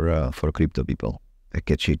for crypto people. That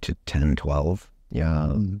gets you to 10, 12?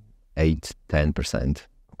 Yeah, 8-10%.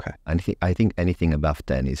 Okay. I think anything above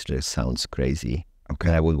 10 just sounds crazy. Okay.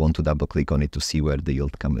 And I would want to double click on it to see where the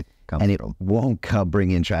yield comes from. And it won't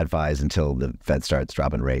bring in TradFis until the Fed starts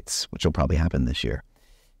dropping rates, which will probably happen this year.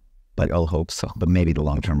 But I'll hope so. But maybe the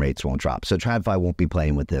long-term rates won't drop. So TradFi won't be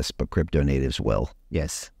playing with this, but crypto natives will.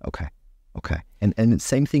 Yes. Okay. Okay. And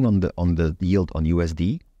same thing on the yield on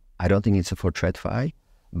USD. I don't think it's for TradFi,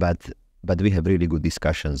 but we have really good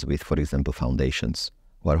discussions with, for example, foundations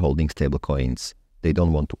who are holding stable coins. They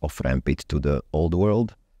don't want to off-ramp it to the old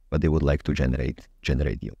world, but they would like to generate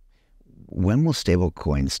yield. When will stable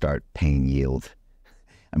coins start paying yield?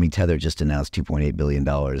 I mean, Tether just announced $2.8 billion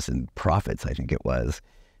in profits, I think it was.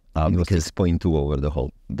 It was 6.2 over the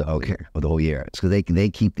whole year. So they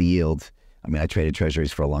keep the yield. I mean, I traded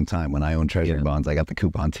treasuries for a long time. When I owned treasury bonds, I got the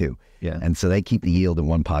coupon too. Yeah. And so they keep the yield in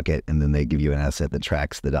one pocket, and then they give you an asset that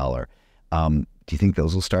tracks the dollar. Do you think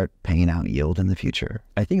those will start paying out yield in the future?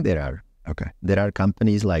 I think there are. Okay. There are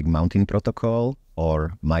companies like Mountain Protocol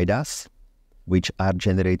or Midas, which are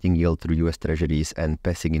generating yield through US treasuries and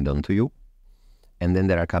passing it on to you. And then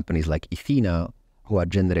there are companies like Ethena who are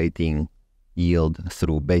generating yield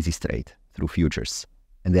through basis trade, through futures,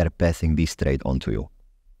 and they are passing this trade on to you.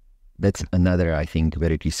 That's another, I think,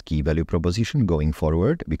 very risky value proposition going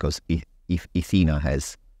forward, because if Ethena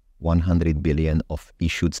has 100 billion of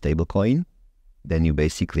issued stablecoin, then you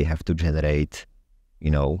basically have to generate,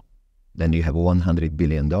 then you have $100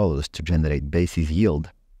 billion to generate basis yield,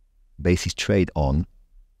 basis trade on,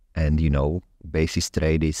 and basis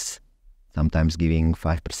trade is sometimes giving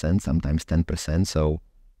 5%, sometimes 10%. So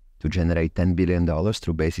to generate $10 billion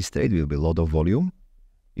through basis trade will be a lot of volume.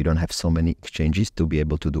 You don't have so many exchanges to be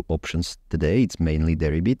able to do options today. It's mainly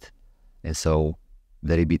Deribit. And so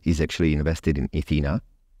Deribit is actually invested in Ethena.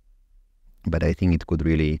 But I think it could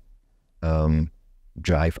really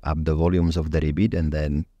drive up the volumes of Deribit, and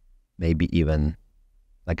then maybe even,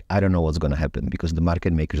 I don't know what's going to happen, because the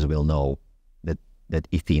market makers will know that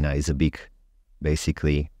Ethena is a big,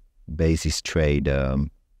 basically, basis trade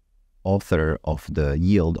author of the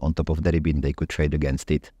yield on top of Deribit. They could trade against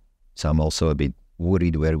it. So I'm also a bit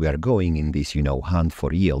worried where we are going in this, hunt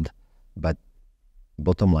for yield. But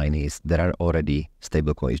bottom line is there are already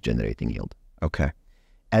stablecoins generating yield. Okay.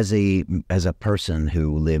 As a person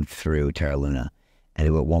who lived through Terra Luna, and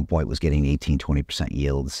who at one point was getting 18, 20%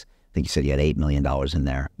 yields, I think you said you had $8 million in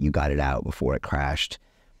there. You got it out before it crashed.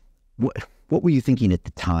 What were you thinking at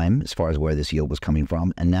the time as far as where this yield was coming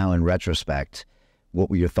from? And now in retrospect, what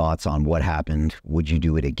were your thoughts on what happened? Would you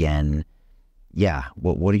do it again? Yeah.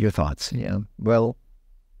 What are your thoughts? Yeah. Well,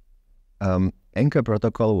 Anchor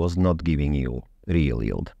Protocol was not giving you real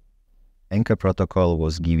yield. Anchor Protocol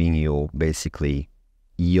was giving you basically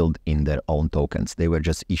yield in their own tokens. They were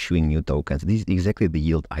just issuing new tokens. This is exactly the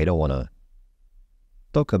yield I don't want to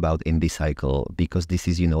talk about in this cycle, because this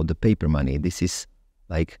is, the paper money. This is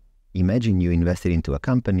like, imagine you invested into a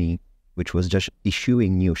company which was just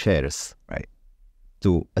issuing new shares, right,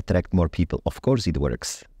 to attract more people. Of course it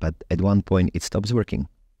works, but at one point it stops working,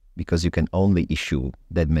 because you can only issue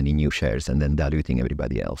that many new shares and then diluting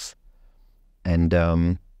everybody else. And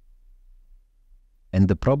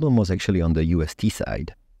the problem was actually on the UST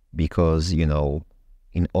side, because,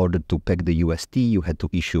 in order to peg the UST, you had to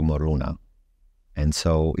issue more Luna. And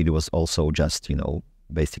so it was also just,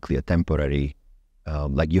 basically a temporary,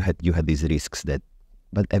 you had these risks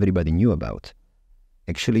but everybody knew about.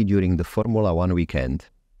 Actually, during the Formula One weekend,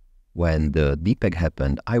 when the DPEG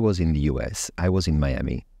happened, I was in the US, I was in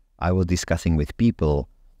Miami. I was discussing with people,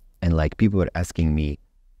 and people were asking me,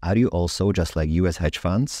 are you also just like US hedge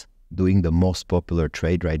funds doing the most popular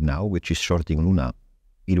trade right now, which is shorting Luna?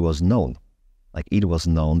 It was known. It was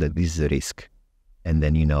known that this is a risk. And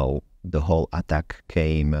then, the whole attack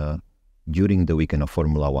came during the weekend of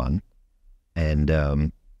Formula One.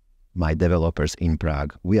 And my developers in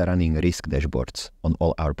Prague, we are running risk dashboards on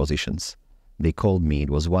all our positions. they called me. It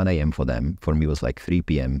was 1 a.m. for them. For me, it was like 3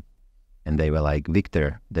 p.m. And they were like,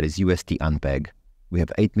 Victor, there is UST unpeg. We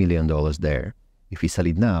have $8 million there. If we sell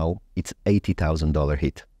it now, it's $80,000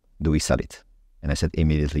 hit. Do we sell it? And I said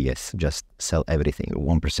immediately, yes, just sell everything.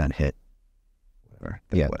 1% hit. Whatever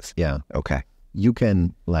that was. Yeah. Okay. You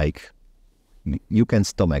can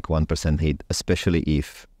stomach 1% hit, especially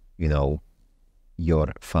if,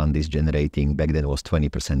 your fund is generating, back then it was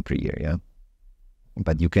 20% per year, yeah?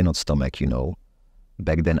 But you cannot stomach,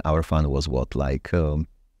 back then our fund was what, like $50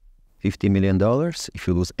 million? If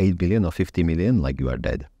you lose 8 billion or 50 million, like you are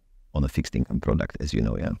dead on a fixed income product, as you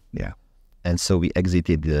know, yeah? Yeah. And so we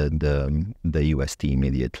exited the UST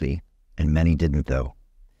immediately. And many didn't, though.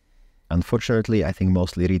 Unfortunately, I think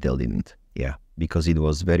mostly retail didn't. Yeah. Because it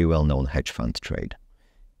was very well-known hedge fund trade.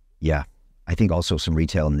 Yeah. I think also some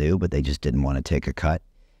retail knew, but they just didn't want to take a cut.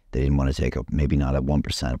 They didn't want to take maybe not a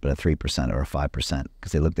 1%, but a 3% or a 5%,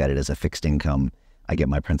 because they looked at it as a fixed income. I get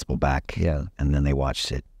my principal back. Yeah. And then they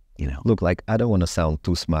watched it, Look, like, I don't want to sound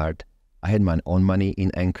too smart. I had my own money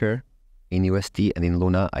in Anchor, in UST, and in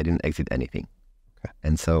Luna. I didn't exit anything. Okay.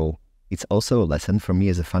 And so it's also a lesson for me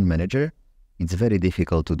as a fund manager. It's very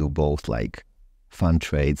difficult to do both, like fund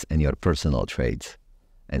trades and your personal trades.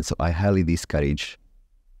 And so I highly discourage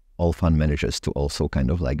all fund managers to also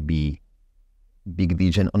kind of like be big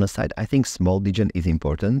degen on the side. I think small degen is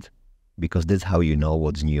important because that's how you know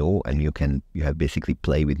what's new, and you have basically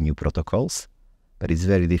play with new protocols. But it's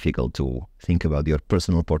very difficult to think about your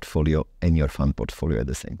personal portfolio and your fund portfolio at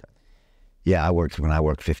the same time. Yeah, when I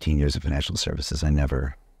worked 15 years of financial services, I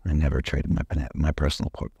never traded my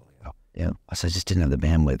personal portfolio. Yeah. So I just didn't have the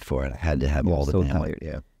bandwidth for it. I had to have all the bandwidth. Tired,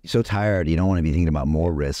 yeah. You're so tired. You don't want to be thinking about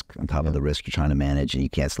more risk on top of the risk you're trying to manage, and you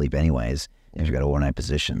can't sleep anyways. You've got overnight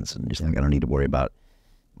positions, and just think, I don't need to worry about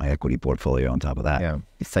my equity portfolio on top of that. Yeah.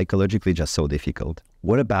 It's psychologically just so difficult.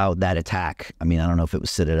 What about that attack? I mean, I don't know if it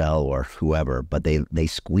was Citadel or whoever, but they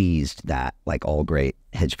squeezed that like all great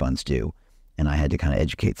hedge funds do. And I had to kind of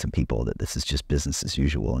educate some people that this is just business as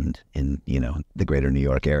usual in the greater New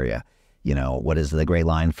York area. What is the great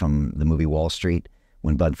line from the movie Wall Street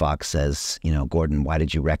when Bud Fox says, Gordon, why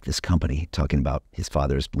did you wreck this company? Talking about his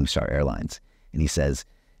father's Blue Star Airlines. And he says,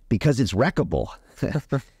 because it's wreckable.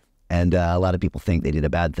 And a lot of people think they did a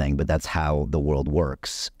bad thing, but that's how the world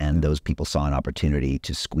works. And those people saw an opportunity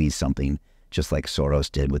to squeeze something, just like Soros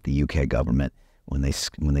did with the UK government when they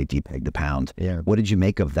depegged the pound. Yeah. What did you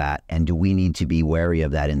make of that? And do we need to be wary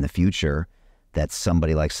of that in the future, that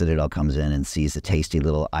somebody like Citadel comes in and sees a tasty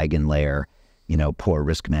little eigenlayer, poor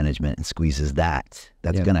risk management, and squeezes that?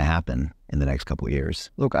 That's going to happen in the next couple of years.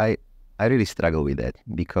 Look, I really struggle with that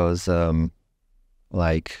because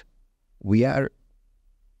we are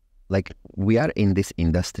in this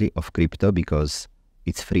industry of crypto because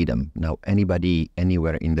it's freedom. Now, anybody,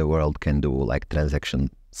 anywhere in the world can do like transaction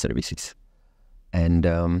services. And,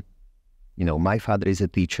 my father is a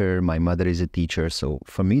teacher, my mother is a teacher. So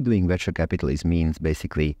for me, doing venture capitalism means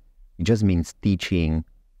basically, it just means teaching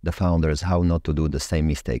the founders how not to do the same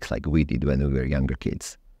mistakes like we did when we were younger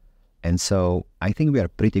kids. And so I think we are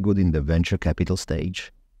pretty good in the venture capital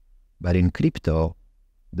stage. But in crypto,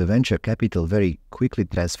 the venture capital very quickly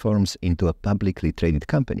transforms into a publicly traded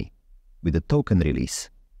company with a token release.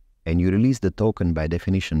 And you release the token by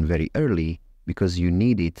definition very early because you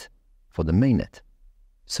need it for the mainnet.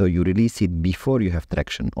 So you release it before you have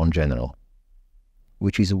traction on general,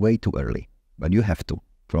 which is way too early, but you have to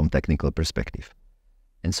from technical perspective.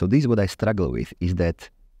 And so this is what I struggle with, is that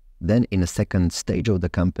then in a second stage of the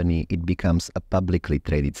company, it becomes a publicly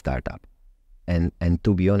traded startup. And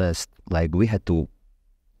to be honest, like we had to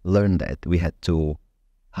learn that. We had to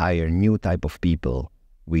hire new type of people,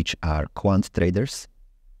 which are quant traders.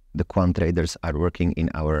 The quant traders are working in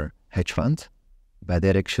our hedge fund, but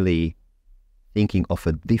they're actually thinking of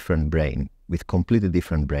a different brain, with completely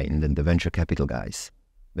different brain than the venture capital guys.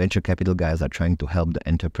 Venture capital guys are trying to help the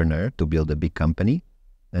entrepreneur to build a big company,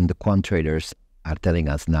 and the quant traders are telling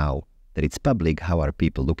us now that it's public, how are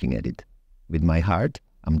people looking at it? With my heart,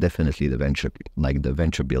 I'm definitely the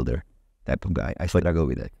venture builder type of guy. I struggle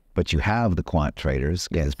with it. But you have the quant traders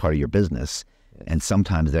as part of your business, and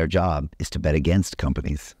sometimes their job is to bet against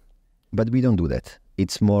companies. But we don't do that.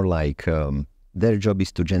 It's more like their job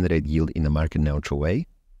is to generate yield in a market neutral way,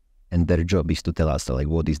 and their job is to tell us like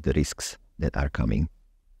what is the risks that are coming.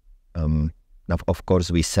 Now, of course,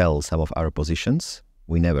 we sell some of our positions.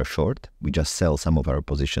 We never short. We just sell some of our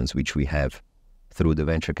positions, which we have through the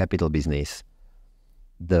venture capital business.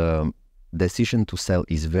 The decision to sell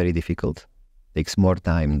is very difficult. Takes more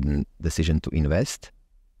time than decision to invest,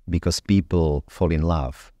 because people fall in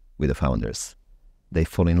love with the founders. They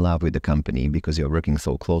fall in love with the company because you're working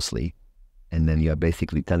so closely. and then you are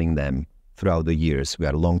basically telling them throughout the years, we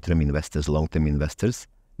are long-term investors,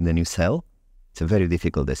 and then you sell. It's a very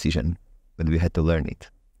difficult decision, but we had to learn it.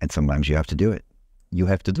 And sometimes you have to do it. You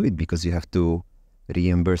have to do it because you have to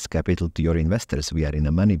reimburse capital to your investors. We are in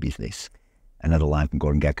a money business. Another line from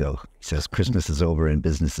Gordon Gekko. He says, Christmas is over and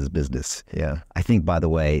business is business. Yeah. I think, by the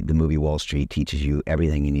way, the movie Wall Street teaches you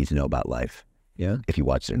everything you need to know about life. Yeah. If you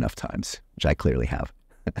watch it enough times, which I clearly have.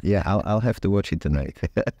 Yeah, I'll have to watch it tonight.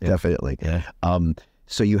 Definitely. Yeah.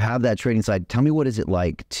 So you have that trading side. Tell me, what is it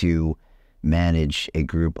like to manage a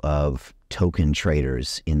group of token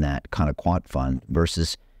traders in that kind of quant fund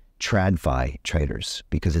versus TradFi traders?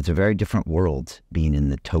 Because it's a very different world being in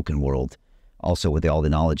the token world, also with all the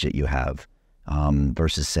knowledge that you have,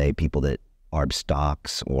 versus, say, people that are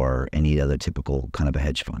stocks or any other typical kind of a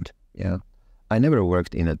hedge fund. Yeah. I never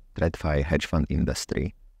worked in a TradFi hedge fund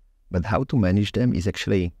industry, but how to manage them is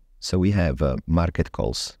actually, so we have market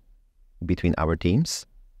calls between our teams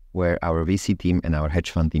where our VC team and our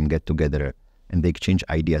hedge fund team get together and they exchange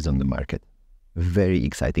ideas on the market. Very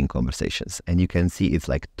exciting conversations. And you can see it's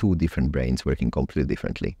like two different brains working completely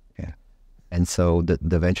differently. Yeah. And so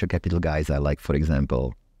the venture capital guys are like, for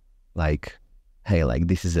example, like, hey, like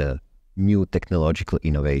this is a new technological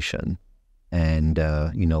innovation and,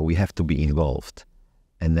 we have to be involved.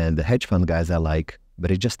 And then the hedge fund guys are like,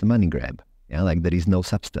 but it's just a money grab. Yeah, like there is no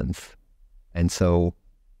substance. And so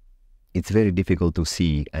it's very difficult to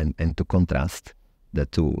see and to contrast the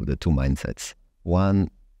two mindsets. One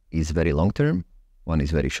is very long-term, one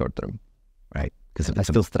is very short-term, right? Because I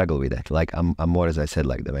still struggle with that. Like I'm more, as I said,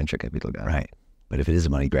 like the venture capital guy. Right. But if it is a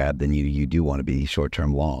money grab, then you do want to be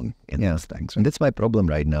short-term long in those things. And that's my problem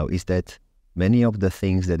right now, is that many of the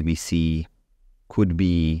things that we see could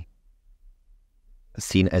be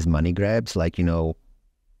seen as money grabs, like,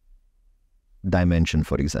 Dimension,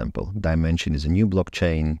 for example. Dimension is a new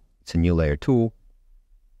blockchain. It's a new layer 2.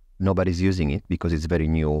 Nobody's using it because it's very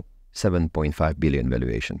new, 7.5 billion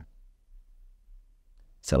valuation.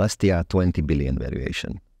 Celestia, 20 billion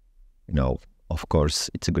valuation. Of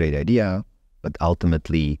course, it's a great idea, but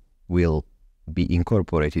ultimately will be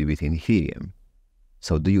incorporated within Ethereum.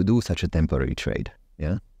 So do you do such a temporary trade?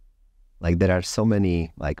 Yeah. Like there are so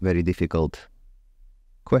many like very difficult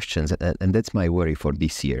questions, and that's my worry for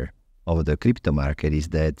this year of the crypto market is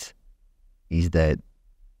that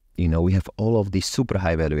we have all of these super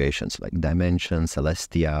high valuations like Dimension,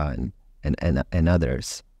 Celestia, and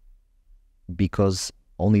others, because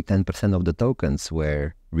only 10% of the tokens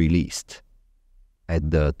were released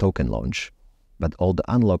at the token launch, but all the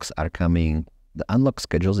unlocks are coming. The unlock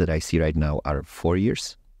schedules that I see right now are 4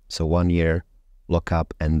 years, so 1 year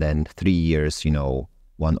lockup, and then 3 years,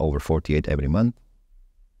 1/48 every month.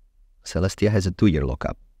 Celestia has a 2-year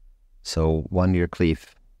lockup. So 1 year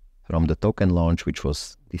cliff from the token launch, which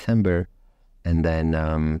was December, and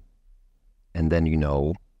then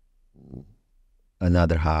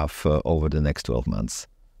another half over the next 12 months.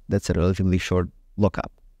 That's a relatively short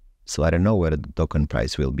lockup. So I don't know where the token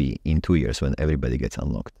price will be in 2 years when everybody gets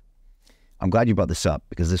unlocked. I'm glad you brought this up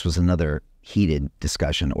because this was another heated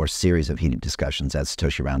discussion or series of heated discussions at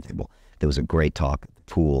Satoshi Roundtable. There was a great talk at the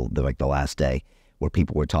pool, the last day, where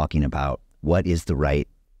people were talking about what is the right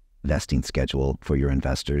vesting schedule for your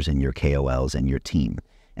investors and your KOLs and your team.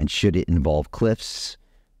 And should it involve cliffs?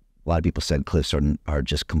 A lot of people said cliffs are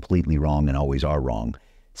just completely wrong and always are wrong.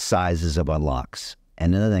 Sizes of unlocks.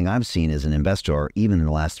 And another thing I've seen as an investor, even in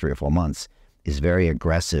the last 3 or 4 months, is very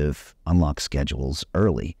aggressive unlock schedules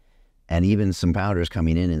early. And even some founders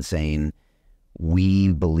coming in and saying,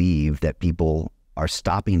 we believe that people are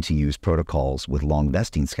stopping to use protocols with long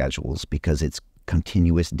vesting schedules because it's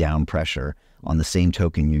continuous down pressure on the same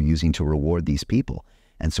token you're using to reward these people.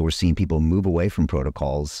 And so we're seeing people move away from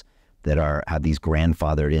protocols that have these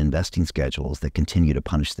grandfathered in vesting schedules that continue to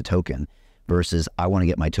punish the token versus I want to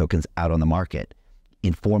get my tokens out on the market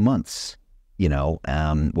in 4 months.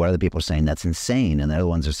 What other people are saying, that's insane. And the other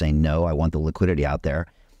ones are saying, no, I want the liquidity out there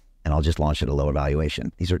and I'll just launch at a lower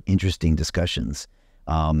valuation. These are interesting discussions.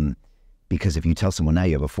 Because if you tell someone now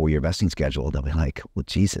you have a 4-year vesting schedule, they'll be like, well,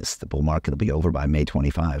 Jesus, the bull market will be over by May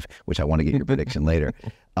 25, which I want to get your prediction later.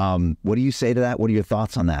 What do you say to that? What are your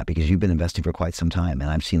thoughts on that? Because you've been investing for quite some time and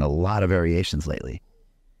I've seen a lot of variations lately.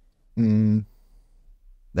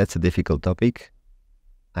 That's a difficult topic.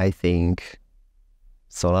 I think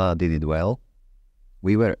Solana did it well.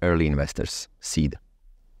 We were early investors, seed.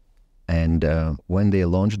 And when they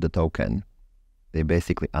launched the token, they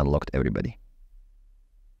basically unlocked everybody.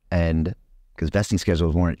 And because vesting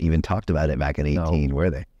schedules weren't even talked about it back in 18, were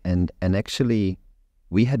they? And actually,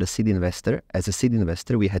 we had a seed investor. As a seed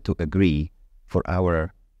investor, we had to agree for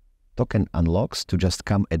our token unlocks to just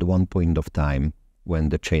come at one point of time when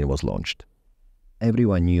the chain was launched.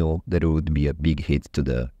 Everyone knew that it would be a big hit to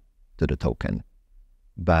the token.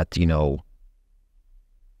 But,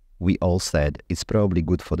 we all said it's probably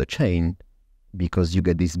good for the chain because you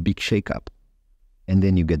get this big shakeup and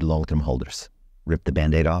then you get long-term holders. Rip the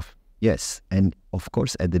Band-Aid off? Yes. And of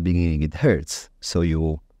course, at the beginning, it hurts. So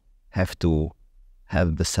you have to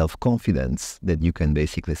have the self-confidence that you can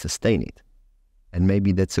basically sustain it. And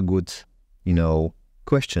maybe that's a good,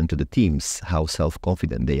 question to the teams, how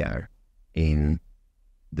self-confident they are in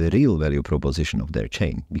the real value proposition of their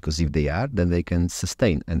chain. Because if they are, then they can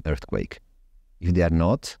sustain an earthquake. If they are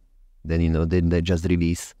not, then, then they just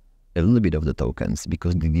release a little bit of the tokens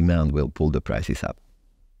because the demand will pull the prices up.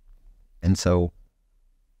 And so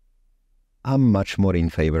I'm much more in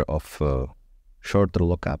favor of shorter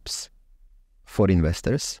lockups for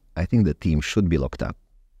investors. I think the team should be locked up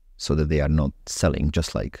so that they are not selling,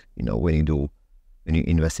 just like, when you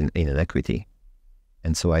invest in an equity.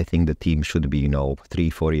 And so I think the team should be,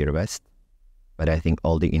 3-4 year vest, but I think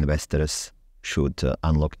all the investors should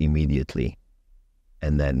unlock immediately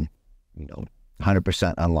and then,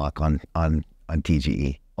 100% unlock on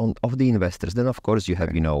TGE. Of the investors. Then of course you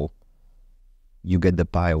have, you get the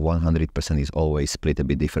pie 100% is always split a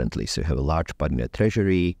bit differently. So you have a large part in the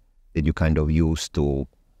treasury that you kind of use to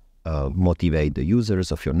motivate the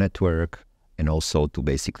users of your network and also to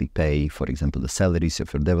basically pay, for example, the salaries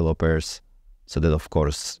of your developers. So that of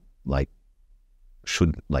course,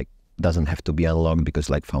 doesn't have to be unlocked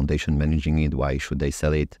because foundation managing it, why should they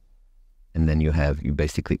sell it? And then you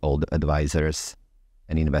basically all the advisors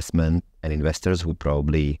and investors who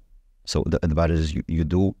probably, so the advisors you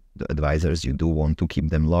do want to keep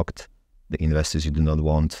them locked. The investors you do not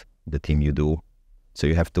want, the team you do. So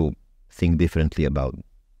you have to think differently about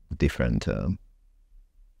the different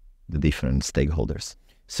stakeholders.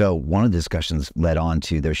 So one of the discussions led on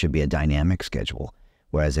to there should be a dynamic schedule.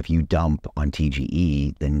 Whereas if you dump on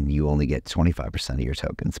TGE, then you only get 25% of your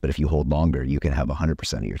tokens. But if you hold longer, you can have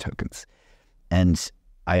 100% of your tokens. And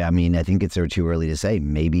I think it's too early to say.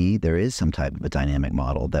 Maybe there is some type of a dynamic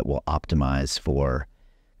model that will optimize for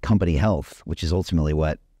company health, which is ultimately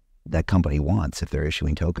what that company wants if they're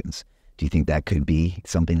issuing tokens. Do you think that could be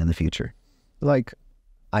something in the future?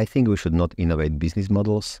 I think we should not innovate business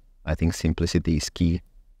models. I think simplicity is key.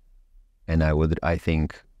 And I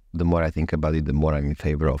think the more I think about it, the more I'm in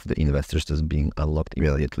favor of the investors just being unlocked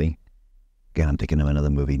immediately. Again, I'm thinking of another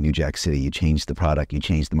movie, New Jack City. You change the product, you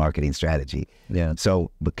change the marketing strategy. Yeah.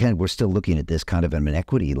 So, but Ken, we're still looking at this kind of an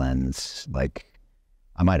equity lens.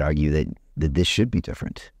 I might argue that this should be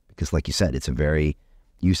different because like you said,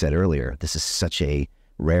 you said earlier, this is such a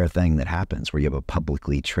rare thing that happens where you have a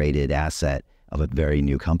publicly traded asset of a very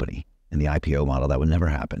new company. In the IPO model, that would never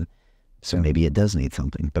happen. So maybe it does need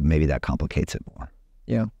something, but maybe that complicates it more.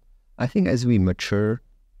 Yeah. I think as we mature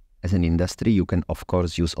as an industry, you can, of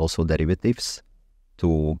course, use also derivatives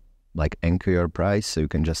to anchor your price. So you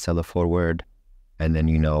can just sell a forward and then,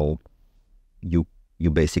 you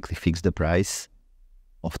basically fix the price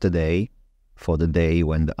of the day for the day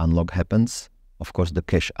when the unlock happens. Of course, the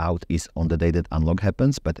cash out is on the day that unlock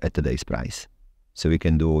happens, but at today's price. So we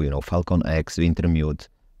can do, Falcon X, Wintermute.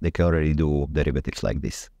 They can already do derivatives like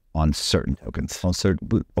this. On certain tokens.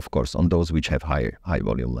 Of course, on those which have high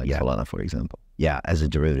volume, like Solana, for example. Yeah, as a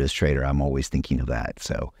derivatives trader, I'm always thinking of that.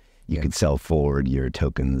 So you could sell forward your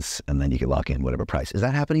tokens and then you can lock in whatever price. Is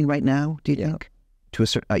that happening right now, do you think? To a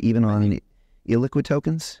certain, even on illiquid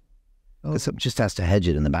tokens? Because it just has to hedge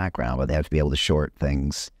it in the background, but they have to be able to short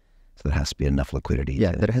things. So there has to be enough liquidity.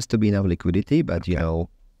 Yeah, there has to be enough liquidity, but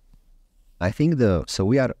I think so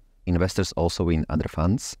we are investors also in other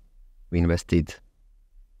funds. We invested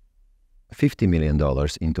 $50 million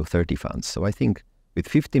into 30 funds. So I think with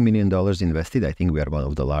 $50 million invested, I think we are one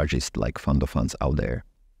of the largest fund of funds out there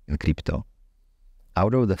in crypto.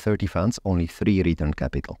 Out of the 30 funds, only 3 returned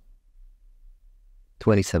capital.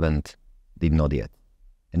 27 did not yet.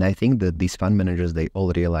 And I think that these fund managers, they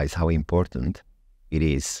all realize how important it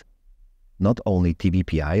is not only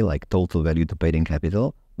TVPI, total value to paid in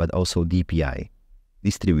capital, but also DPI,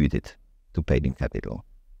 distributed to paid in capital.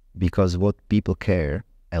 Because what people care,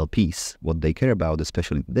 LPs, what they care about,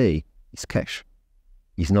 especially today, is cash.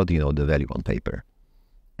 It's not, the value on paper.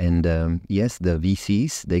 And yes, the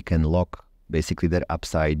VCs, they can lock basically their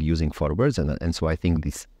upside using forwards. And so I think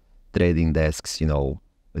these trading desks,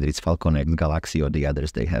 whether it's Falcon X, Galaxy, or the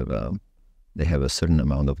others, they have a certain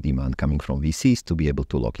amount of demand coming from VCs to be able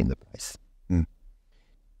to lock in the price.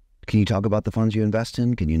 Can you talk about the funds you invest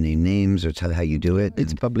in? Can you name names or tell how you do it?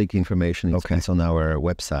 It's public information. It's on our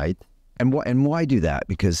website. And why do that?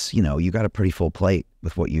 Because, you know, you got a pretty full plate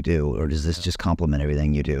with what you do, or does this just complement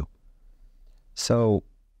everything you do? So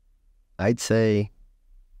I'd say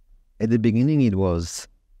at the beginning it was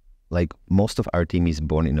like most of our team is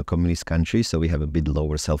born in a communist country, so we have a bit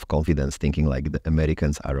lower self-confidence, thinking like the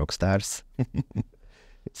Americans are rock stars.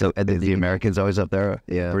 So at the Americans always up there?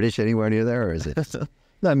 Yeah. British anywhere near there, or is it?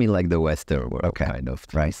 No, I mean like the Western world, kind of,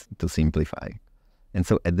 right, to simplify. And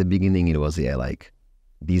so at the beginning it was, like,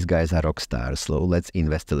 these guys are rock stars, so let's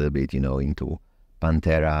invest a little bit, into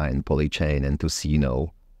Pantera and Polychain and to see,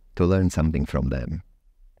 to learn something from them.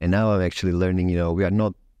 And now I'm actually learning, we are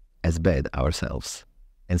not as bad ourselves.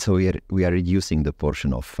 And so we are reducing the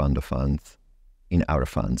portion of funds in our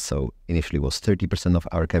funds. So initially it was 30% of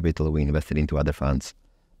our capital we invested into other funds.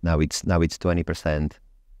 Now it's 20%.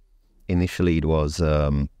 Initially it was,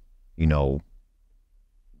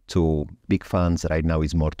 to big funds. Right now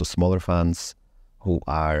it's more to smaller funds who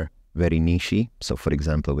are very niche. So for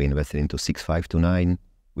example, we invested into 6529,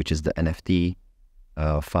 which is the NFT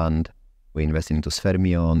fund. We invested into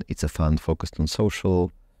Sfermion. It's a fund focused on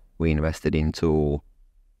social. We invested into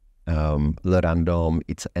Le Random.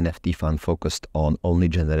 It's an NFT fund focused on only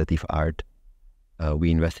generative art.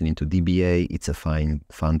 We invested into DBA. It's a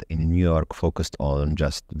fund in New York focused on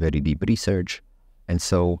just very deep research. And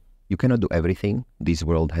so you cannot do everything. This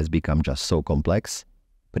world has become just so complex.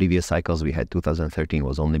 Previous cycles we had, 2013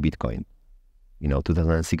 was only Bitcoin.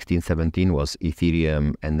 2016, 17 was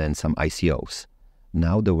Ethereum and then some ICOs.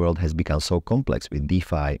 Now the world has become so complex with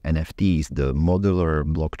DeFi, NFTs, the modular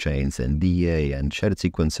blockchains and DEA and shared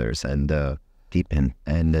sequencers and Deepin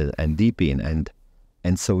and Deepin.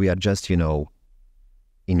 And so we are just,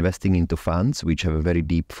 investing into funds which have a very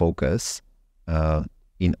deep focus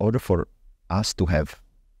in order for us to have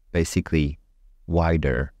basically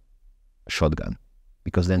wider shotgun.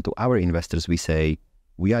 Because then to our investors we say,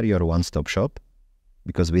 we are your one-stop shop,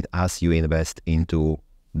 because with us you invest into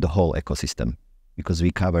the whole ecosystem, because we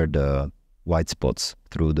cover the white spots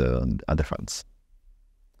through the other funds.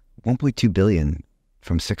 1.2 billion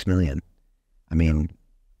from 6 million. I mean,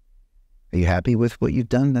 are you happy with what you've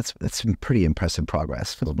done? That's some pretty impressive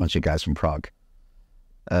progress for a bunch of guys from Prague.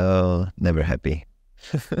 Never happy.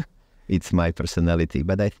 It's my personality,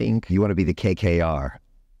 but I think you want to be the KKR.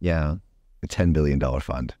 Yeah. A $10 billion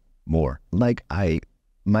fund. More. Like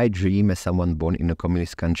my dream as someone born in a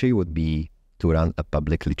communist country would be to run a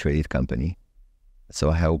publicly traded company. So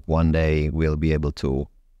I hope one day we'll be able to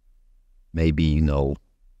maybe, do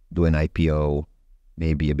an IPO,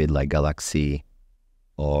 maybe a bit like Galaxy,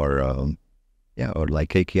 or like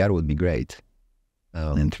KKR would be great.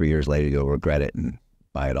 And 3 years later you'll regret it and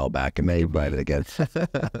buy it all back and maybe buy it again.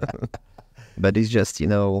 But it's just,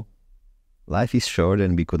 life is short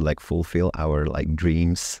and we could fulfill our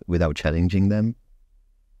dreams without challenging them.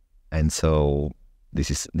 And so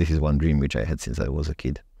this is one dream which I had since I was a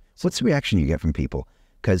kid. What's the reaction you get from people?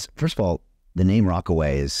 Because first of all, the name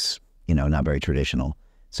Rockaway is, not very traditional.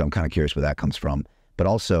 So I'm kind of curious where that comes from. But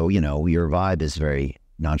also, your vibe is very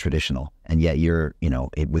non-traditional. And yet you're,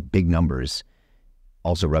 with big numbers,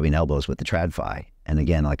 also rubbing elbows with the TradFi. And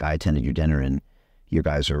again, I attended your dinner and you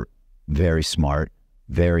guys are very smart,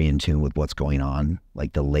 very in tune with what's going on,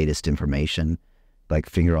 the latest information,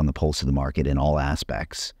 finger on the pulse of the market in all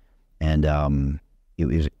aspects. And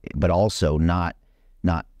but also not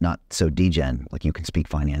so degen, you can speak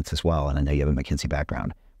finance as well. And I know you have a McKinsey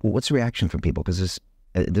background. Well, what's the reaction from people? Because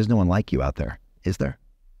there's no one like you out there, is there?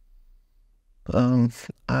 I'm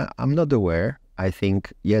not aware. I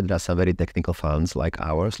think, there are some very technical funds like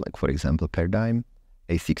ours, for example, Paradigm,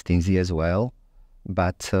 A16Z as well.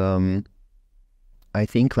 But I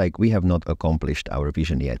think we have not accomplished our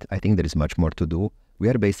vision yet. I think there is much more to do. We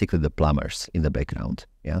are basically the plumbers in the background.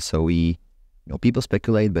 Yeah, so we, people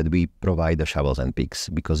speculate, but we provide the shovels and picks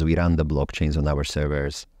because we run the blockchains on our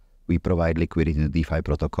servers. We provide liquidity to DeFi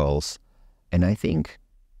protocols. And I think,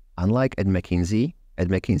 unlike at McKinsey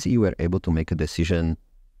you were able to make a decision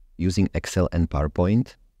using Excel and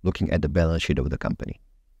PowerPoint, looking at the balance sheet of the company.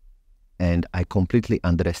 And I completely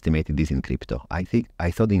underestimated this in crypto. I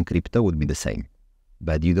thought in crypto would be the same,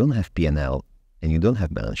 but you don't have P&L and you don't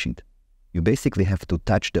have balance sheet. You basically have to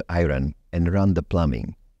touch the iron and run the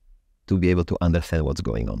plumbing to be able to understand what's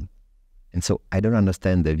going on. And so I don't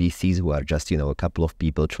understand the VCs who are just, a couple of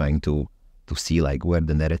people trying to see where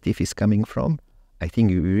the narrative is coming from. I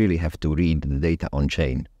think you really have to read the data on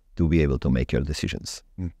chain to be able to make your decisions.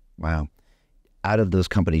 Wow. Out of those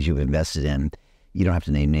companies you've invested in, you don't have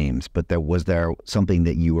to name names, but was there something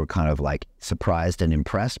that you were kind of surprised and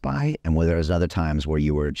impressed by? And were there other times where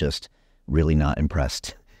you were just really not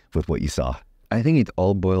impressed with what you saw? I think it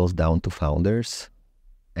all boils down to founders.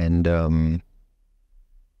 I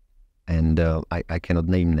cannot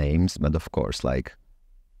name names, but of course, like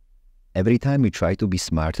every time we try to be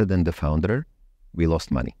smarter than the founder, we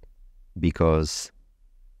lost money because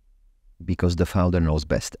the founder knows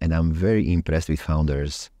best. And I'm very impressed with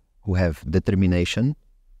founders who have determination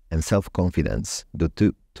and self-confidence,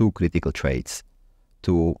 the two critical traits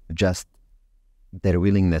to just their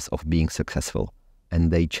willingness of being successful.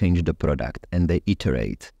 And they change the product and they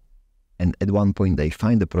iterate. And at one point they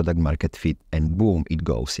find the product market fit and boom, it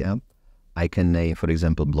goes, yeah? I can name, for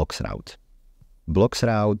example, Bloxroute.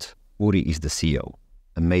 Bloxroute, Uri is the CEO,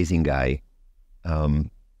 amazing guy,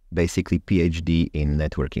 basically PhD in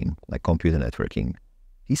networking, like computer networking.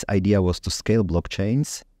 His idea was to scale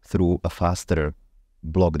blockchains through a faster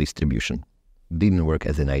block distribution. Didn't work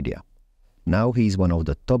as an idea. Now he's one of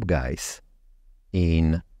the top guys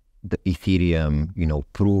in the Ethereum,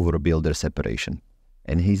 prover builder separation.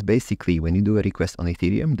 And he's basically, when you do a request on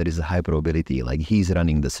Ethereum, there is a high probability, like he's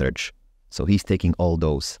running the search. So he's taking all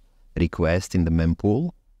those requests in the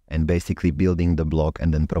mempool and basically building the block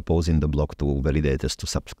and then proposing the block to validators to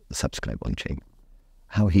subscribe on chain.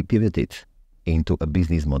 How he pivoted into a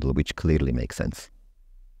business model which clearly makes sense.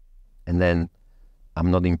 And then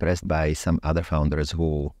I'm not impressed by some other founders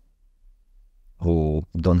who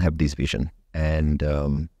don't have this vision and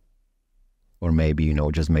or maybe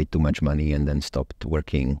just made too much money and then stopped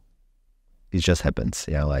working. It just happens,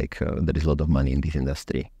 yeah. Like there is a lot of money in this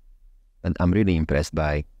industry, and I'm really impressed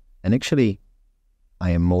by. And actually,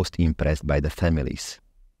 I am most impressed by the families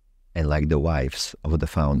and like the wives of the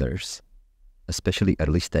founders, especially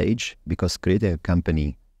early stage, because creating a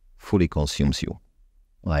company fully consumes you.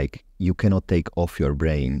 Like you cannot take off your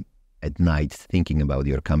brain at night thinking about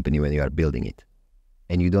your company when you are building it,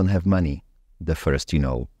 and you don't have money the first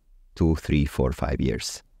 2, 3, 4, 5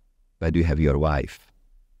 years, but you have your wife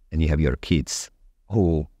and you have your kids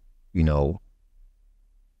who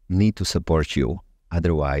need to support you,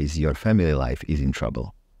 otherwise your family life is in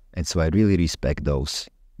trouble. And so I really respect those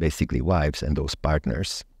basically wives and those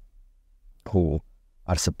partners who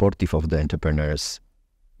are supportive of the entrepreneurs,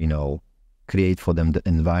 create for them the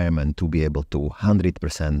environment to be able to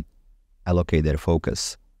 100% allocate their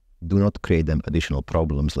focus. Do not create them additional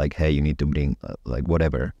problems like, hey, you need to bring like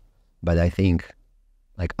whatever. But I think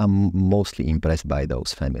like I'm mostly impressed by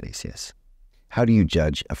those families, yes. How do you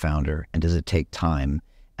judge a founder, and does it take time?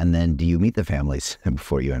 And then do you meet the families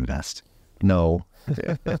before you invest? No.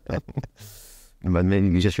 But maybe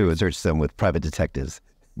you just should search them with private detectives.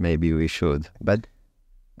 Maybe we should. But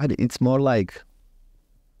it's more like...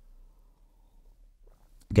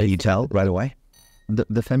 Can you tell right away?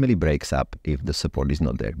 The family breaks up if the support is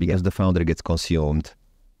not there, because the founder gets consumed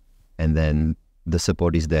and then the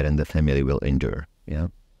support is there and the family will endure. Yeah.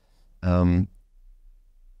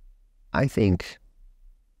 I think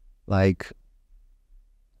like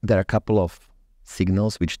there are a couple of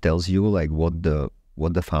signals which tells you like what the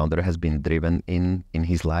founder has been driven in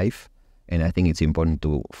his life. And I think it's important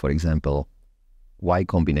to, for example, Y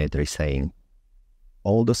Combinator is saying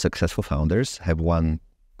all the successful founders have one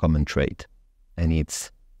common trait, and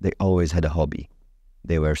it's they always had a hobby.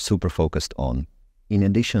 They were super focused on, in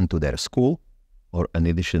addition to their school or in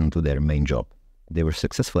addition to their main job, they were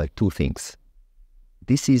successful at two things.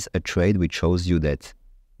 This is a trait which shows you that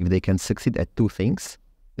if they can succeed at two things,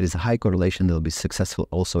 there is a high correlation they'll be successful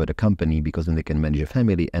also at a company, because then they can manage a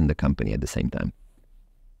family and the company at the same time.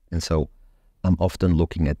 And so I'm often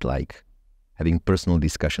looking at like having personal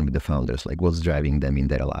discussion with the founders, like what's driving them in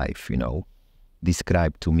their life,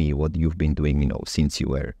 describe to me what you've been doing, since you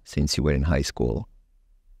were in high school.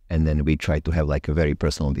 And then we try to have like a very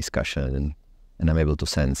personal discussion, and I'm able to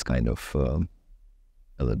sense kind of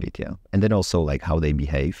a little bit, yeah. And then also like how they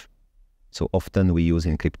behave. So often we use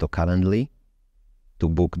in crypto Calendly to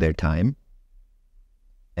book their time.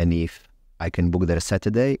 And if I can book their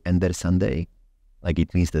Saturday and their Sunday, like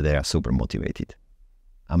it means that they are super motivated.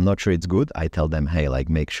 I'm not sure it's good. I tell them, hey, like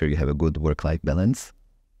make sure you have a good work-life balance,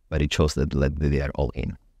 but it shows that they are all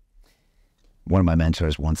in. One of my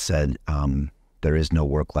mentors once said, there is no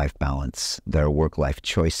work-life balance. There are work-life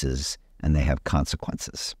choices, and they have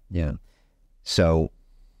consequences. Yeah. So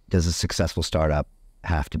does a successful startup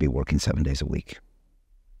have to be working 7 days a week?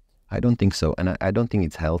 I don't think so. And I don't think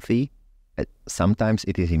it's healthy. Sometimes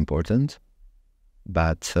it is important,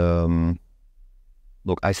 but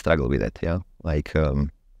look, I struggle with it. Yeah. Like,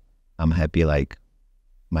 I'm happy, like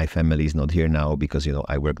my family is not here now because,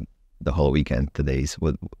 I work the whole weekend. Today's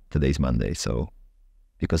Monday. So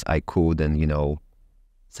because I could, and,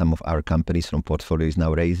 some of our companies from portfolio is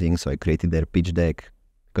now raising. So I created their pitch deck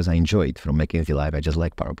because I enjoy it from McKinsey Live. I just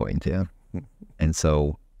like PowerPoint. Yeah. And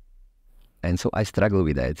so And so I struggle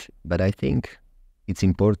with that. But I think it's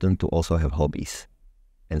important to also have hobbies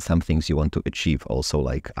and some things you want to achieve also,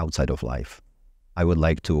 like outside of life. I would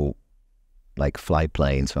like to like fly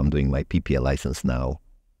planes, so I'm doing my PPL license now.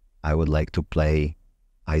 I would like to play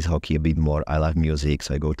ice hockey a bit more. I love music,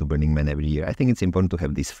 so I go to Burning Man every year. I think it's important to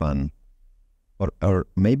have this fun. Or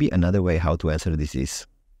maybe another way how to answer this is,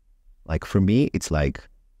 like for me, it's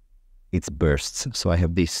bursts. So I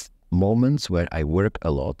have these moments where I work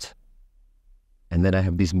a lot, and then I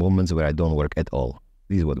have these moments where I don't work at all.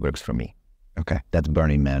 This is what works for me. Okay. That's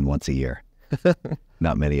Burning Man once a year.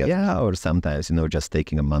 Not many others. Yeah, or sometimes, just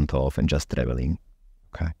taking a month off and just traveling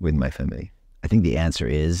with my family. I think the answer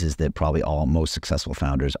is that probably most successful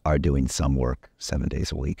founders are doing some work 7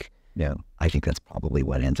 days a week. Yeah. I think that's probably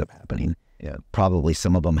what ends up happening. Yeah. Probably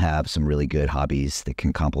some of them have some really good hobbies that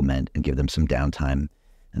can complement and give them some downtime,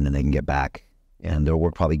 and then they can get back. Yeah. And their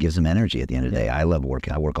work probably gives them energy at the end of the day. I love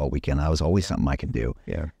working. I work all weekend. I was always something I can do.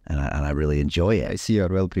 Yeah. And I really enjoy it. I see you're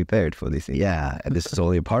well prepared for this. Yeah. And this is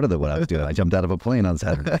only a part of what I was doing. I jumped out of a plane on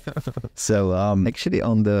Saturday. So actually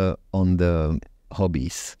on the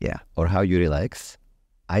hobbies, or how you relax,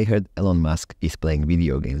 I heard Elon Musk is playing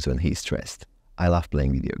video games when he's stressed. I love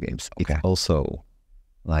playing video games. Okay.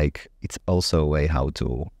 It's also a way how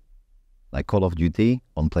to, like Call of Duty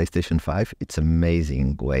on PlayStation 5, it's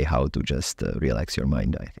amazing way how to just relax your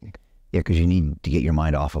mind, I think. Yeah, because you need to get your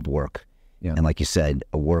mind off of work. Yeah. And like you said,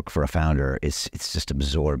 a work for a founder, it's just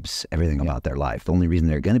absorbs everything about their life. The only reason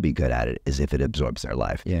they're going to be good at it is if it absorbs their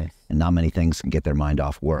life. Yeah. And not many things can get their mind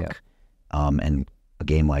off work. Yeah. And a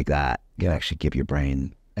game like that can actually give your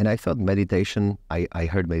brain... And I thought meditation, I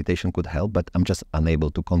heard meditation could help, but I'm just unable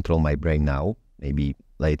to control my brain now. Maybe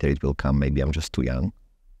later it will come. Maybe I'm just too young.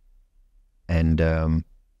 And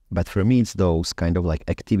but for me, it's those kind of like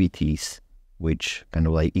activities which kind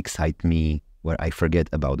of like excite me, where I forget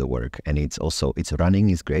about the work. And it's running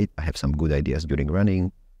is great. I have some good ideas during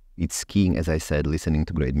running. It's skiing, as I said, listening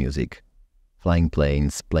to great music, flying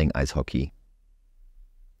planes, playing ice hockey.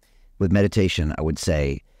 With meditation, I would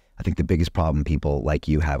say, I think the biggest problem people like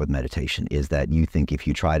you have with meditation is that you think if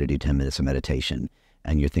you try to do 10 minutes of meditation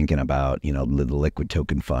and you're thinking about, the liquid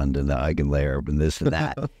token fund and the eigenlayer and this and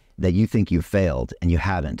that, that you think you've failed, and you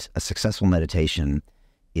haven't. A successful meditation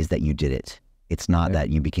is that you did it. It's not that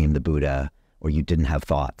you became the Buddha or you didn't have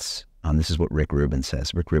thoughts. This is what Rick Rubin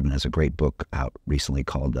says. Rick Rubin has a great book out recently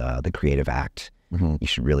called The Creative Act. Mm-hmm. You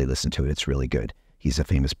should really listen to it. It's really good. He's a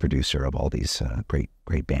famous producer of all these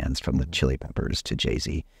great bands, from the Chili Peppers to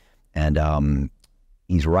Jay-Z. And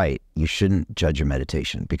he's right. You shouldn't judge your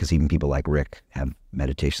meditation, because even people like Rick have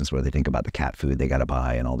meditations where they think about the cat food they got to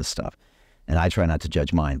buy and all this stuff. And I try not to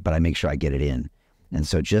judge mine, but I make sure I get it in. And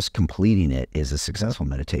so just completing it is a successful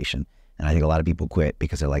meditation. And I think a lot of people quit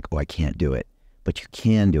because they're like, oh, I can't do it. But you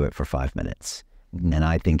can do it for 5 minutes. Mm-hmm. And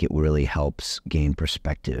I think it really helps gain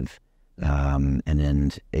perspective. And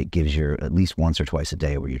then it gives you at least once or twice a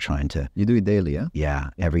day where you're trying to... You do it daily, yeah? Yeah,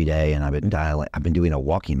 every day. And I've been doing a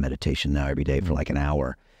walking meditation now every day for like an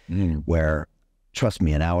hour, where, trust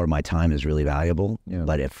me, an hour of my time is really valuable. Yeah.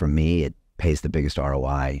 But for me, it pays the biggest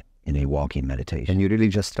ROI in a walking meditation. And you really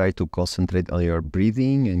just try to concentrate on your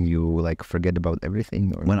breathing and you like forget about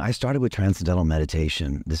everything? Or? When I started with Transcendental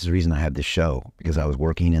Meditation, this is the reason I have this show, because I was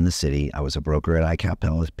working in the city. I was a broker at ICAP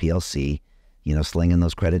PLC, slinging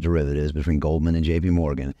those credit derivatives between Goldman and JP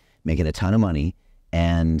Morgan, making a ton of money,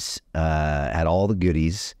 and had all the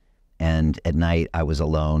goodies. And at night, I was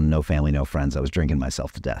alone, no family, no friends. I was drinking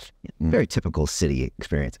myself to death. Very typical city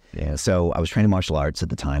experience. Yeah. So I was training martial arts at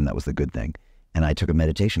the time. That was the good thing. And I took a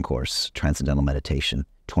meditation course, Transcendental Meditation,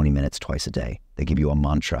 20 minutes twice a day. They give you a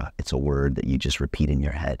mantra. It's a word that you just repeat in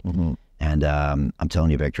your head. Mm-hmm. And I'm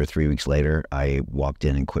telling you, Victor, 3 weeks later, I walked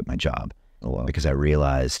in and quit my job. Oh, wow. Because I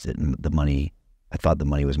realized that I thought the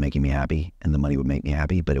money was making me happy and the money would make me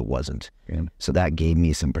happy, but it wasn't. Yeah. So that gave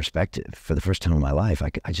me some perspective. For the first time in my life,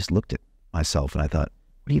 I just looked at myself and I thought,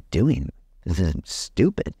 what are you doing? This is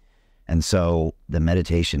stupid. And so the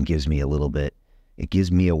meditation gives me it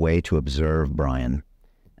gives me a way to observe Brian.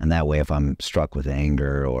 And that way, if I'm struck with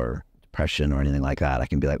anger or depression or anything like that, I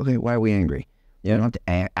can be like, okay, why are we angry? Yeah. I don't have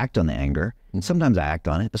to act on the anger. And sometimes I act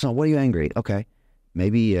on it. But so, what are you angry? Okay.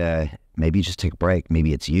 Maybe just take a break.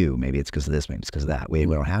 Maybe it's you. Maybe it's because of this. Maybe it's because of that. We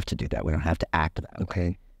don't have to do that. We don't have to act that way.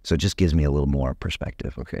 Okay. So it just gives me a little more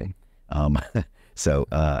perspective. Okay. So,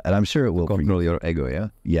 and I'm sure it will control your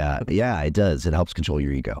ego. Yeah. Yeah, it does. It helps control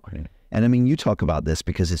your ego. Okay. And I mean, you talk about this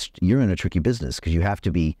because you're in a tricky business, because you have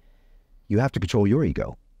to control your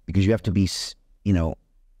ego, because you have to be,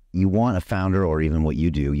 you want a founder, or even what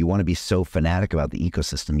you do, you want to be so fanatic about the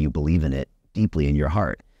ecosystem, you believe in it deeply in your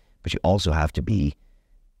heart, but you also have to be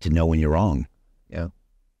to know when you're wrong. Yeah.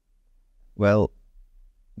 Well,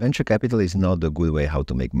 venture capital is not a good way how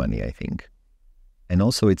to make money, I think. And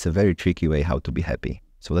also it's a very tricky way how to be happy.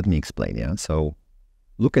 So let me explain, yeah? So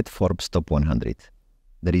look at Forbes Top 100.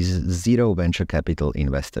 There is 0 venture capital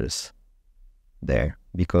investors there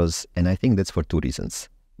because, and I think that's for 2 reasons.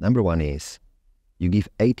 Number one is you give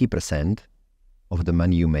 80% of the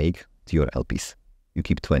money you make to your LPs. You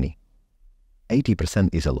keep 20. 80%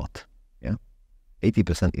 is a lot, yeah?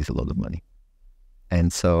 80% is a lot of money.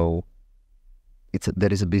 And so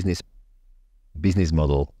there is a business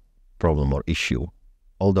model problem or issue.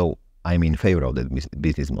 Although I'm in favor of that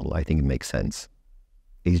business model, I think it makes sense.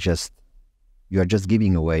 It's just, you are just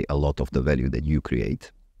giving away a lot of the value that you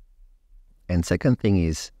create. And second thing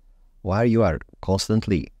is, why you are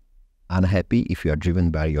constantly unhappy if you are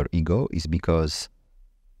driven by your ego is because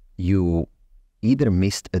you either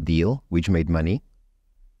missed a deal which made money,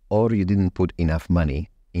 or you didn't put enough money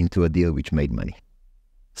into a deal which made money.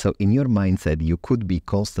 So in your mindset, you could be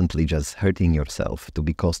constantly just hurting yourself to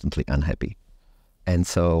be constantly unhappy. And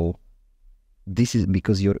so this is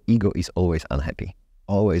because your ego is always unhappy,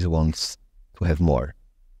 always wants to have more.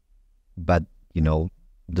 But, you know,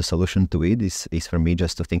 the solution to it is for me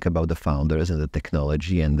just to think about the founders and the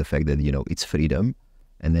technology and the fact that, you know, it's freedom.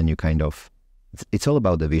 And then you kind of, it's all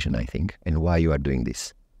about the vision, I think, and why you are doing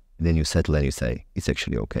this. And then you settle and you say, it's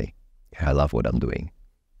actually okay. I love what I'm doing.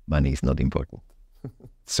 Money is not important.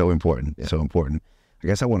 So important, yeah. So important. I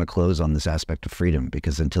guess I want to close on this aspect of freedom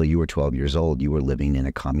because until you were 12 years old, you were living in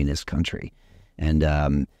a communist country. And,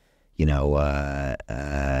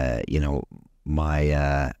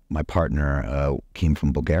 my partner came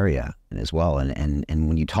from Bulgaria as well. And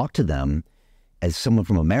when you talk to them, as someone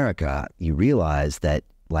from America, you realize that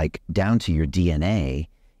like down to your DNA,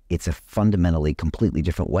 it's a fundamentally completely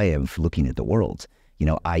different way of looking at the world. You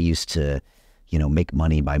know, I used to, make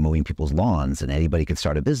money by mowing people's lawns, and anybody could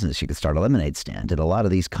start a business. You could start a lemonade stand. In a lot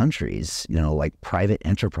of these countries, like private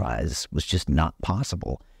enterprise was just not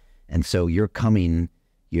possible. And so you're kind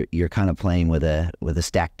of playing with a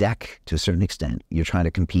stacked deck to a certain extent. You're trying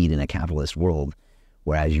to compete in a capitalist world,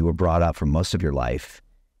 whereas you were brought up for most of your life.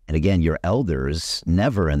 And again, your elders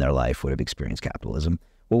never in their life would have experienced capitalism.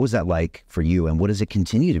 What was that like for you? And what does it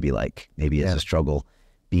continue to be like? Maybe as a struggle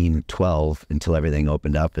being 12 until everything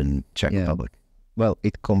opened up in Czech Republic. Well,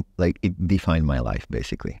 it defined my life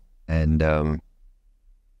basically. And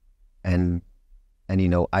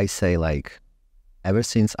I say like, ever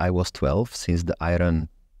since I was 12, since the iron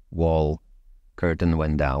wall curtain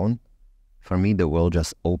went down, for me, the world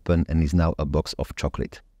just opened and is now a box of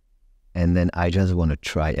chocolate. And then I just want to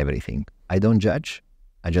try everything. I don't judge.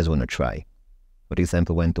 I just want to try. For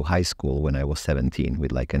example, went to high school when I was 17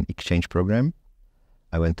 with like an exchange program.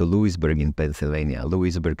 I went to Lewisburg in Pennsylvania,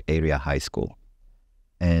 Lewisburg area high school.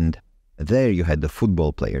 And there you had the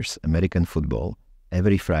football players, American football,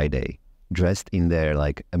 every Friday, dressed in their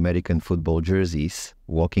like American football jerseys,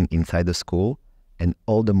 walking inside the school, and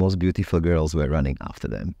all the most beautiful girls were running after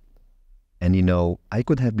them. And I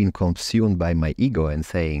could have been consumed by my ego and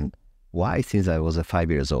saying, why, since I was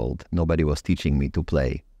 5 years old, nobody was teaching me to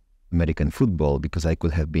play American football, because I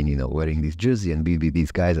could have been, wearing this jersey and be with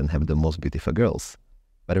these guys and have the most beautiful girls.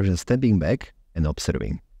 But I was just stepping back and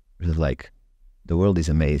observing. It was like, the world is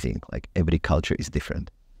amazing. Like every culture is different.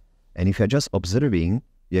 And if you're just observing,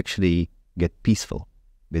 you actually get peaceful.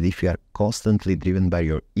 But if you are constantly driven by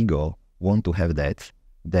your ego, want to have that,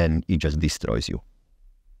 then it just destroys you.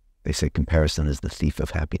 They say comparison is the thief of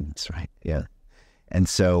happiness, right? Yeah. And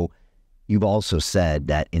so you've also said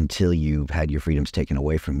that until you've had your freedoms taken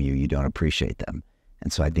away from you, you don't appreciate them.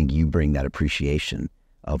 And so I think you bring that appreciation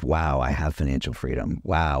of, wow, I have financial freedom.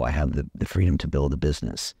 Wow, I have the freedom to build a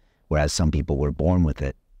business. Whereas some people were born with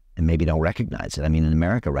it and maybe don't recognize it. I mean, in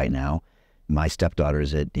America right now, my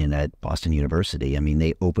stepdaughter's at Boston University. I mean,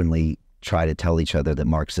 they openly try to tell each other that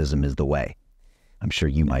Marxism is the way. I'm sure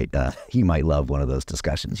you might love one of those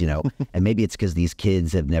discussions, and maybe it's because these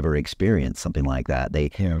kids have never experienced something like that.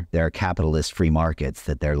 There are capitalist free markets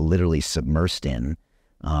that they're literally submersed in.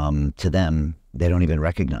 To them, they don't even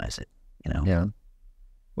recognize it, Yeah.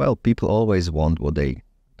 Well, people always want what they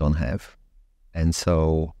don't have. And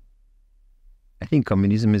so I think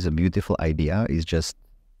communism is a beautiful idea. It just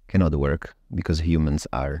cannot work because humans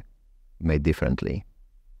are made differently.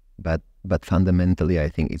 But fundamentally, I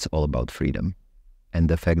think it's all about freedom. And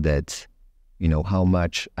the fact that, how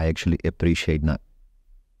much I actually appreciate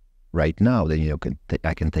right now that,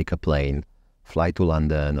 I can take a plane, fly to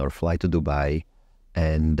London or fly to Dubai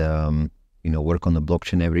and, work on the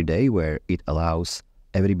blockchain every day, where it allows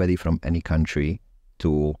everybody from any country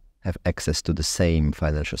to have access to the same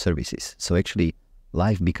financial services. So actually,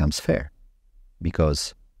 life becomes fair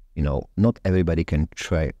because, not everybody can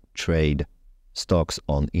trade stocks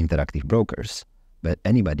on interactive brokers, but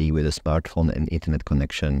anybody with a smartphone and internet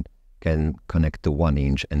connection can connect to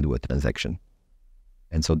 1inch and do a transaction.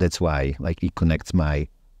 And so that's why it connects my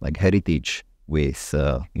heritage with,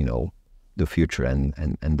 the future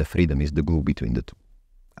and the freedom is the glue between the two.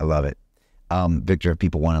 I love it. Viktor, if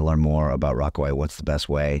people want to learn more about Rockaway, what's the best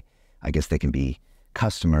way? I guess they can be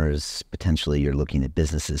customers. Potentially you're looking at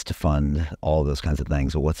businesses to fund all those kinds of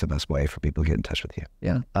things. So what's the best way for people to get in touch with you?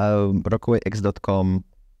 Yeah. RockawayX.com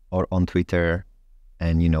or on Twitter.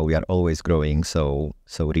 And, we are always growing. So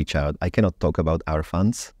reach out. I cannot talk about our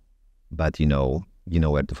funds, but you know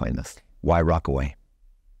where to find us. Why Rockaway?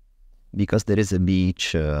 Because there is a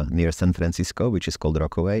beach near San Francisco, which is called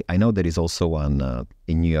Rockaway. I know there is also one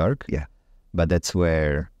in New York. Yeah. But that's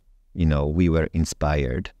where, we were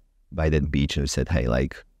inspired by that beach. And we said, hey,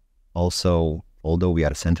 also, although we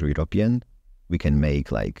are Central European, we can make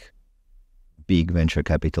big venture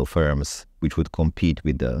capital firms which would compete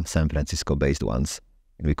with the San Francisco-based ones.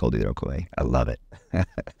 And we called it Rockaway. I love it.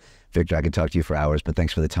 Viktor, I could talk to you for hours, but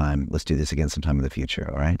thanks for the time. Let's do this again sometime in the future,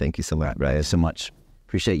 all right? Thank you so much, Brian. So much.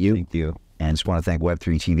 Appreciate you. Thank you. And just want to thank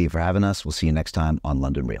Web3 TV for having us. We'll see you next time on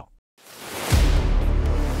London Real.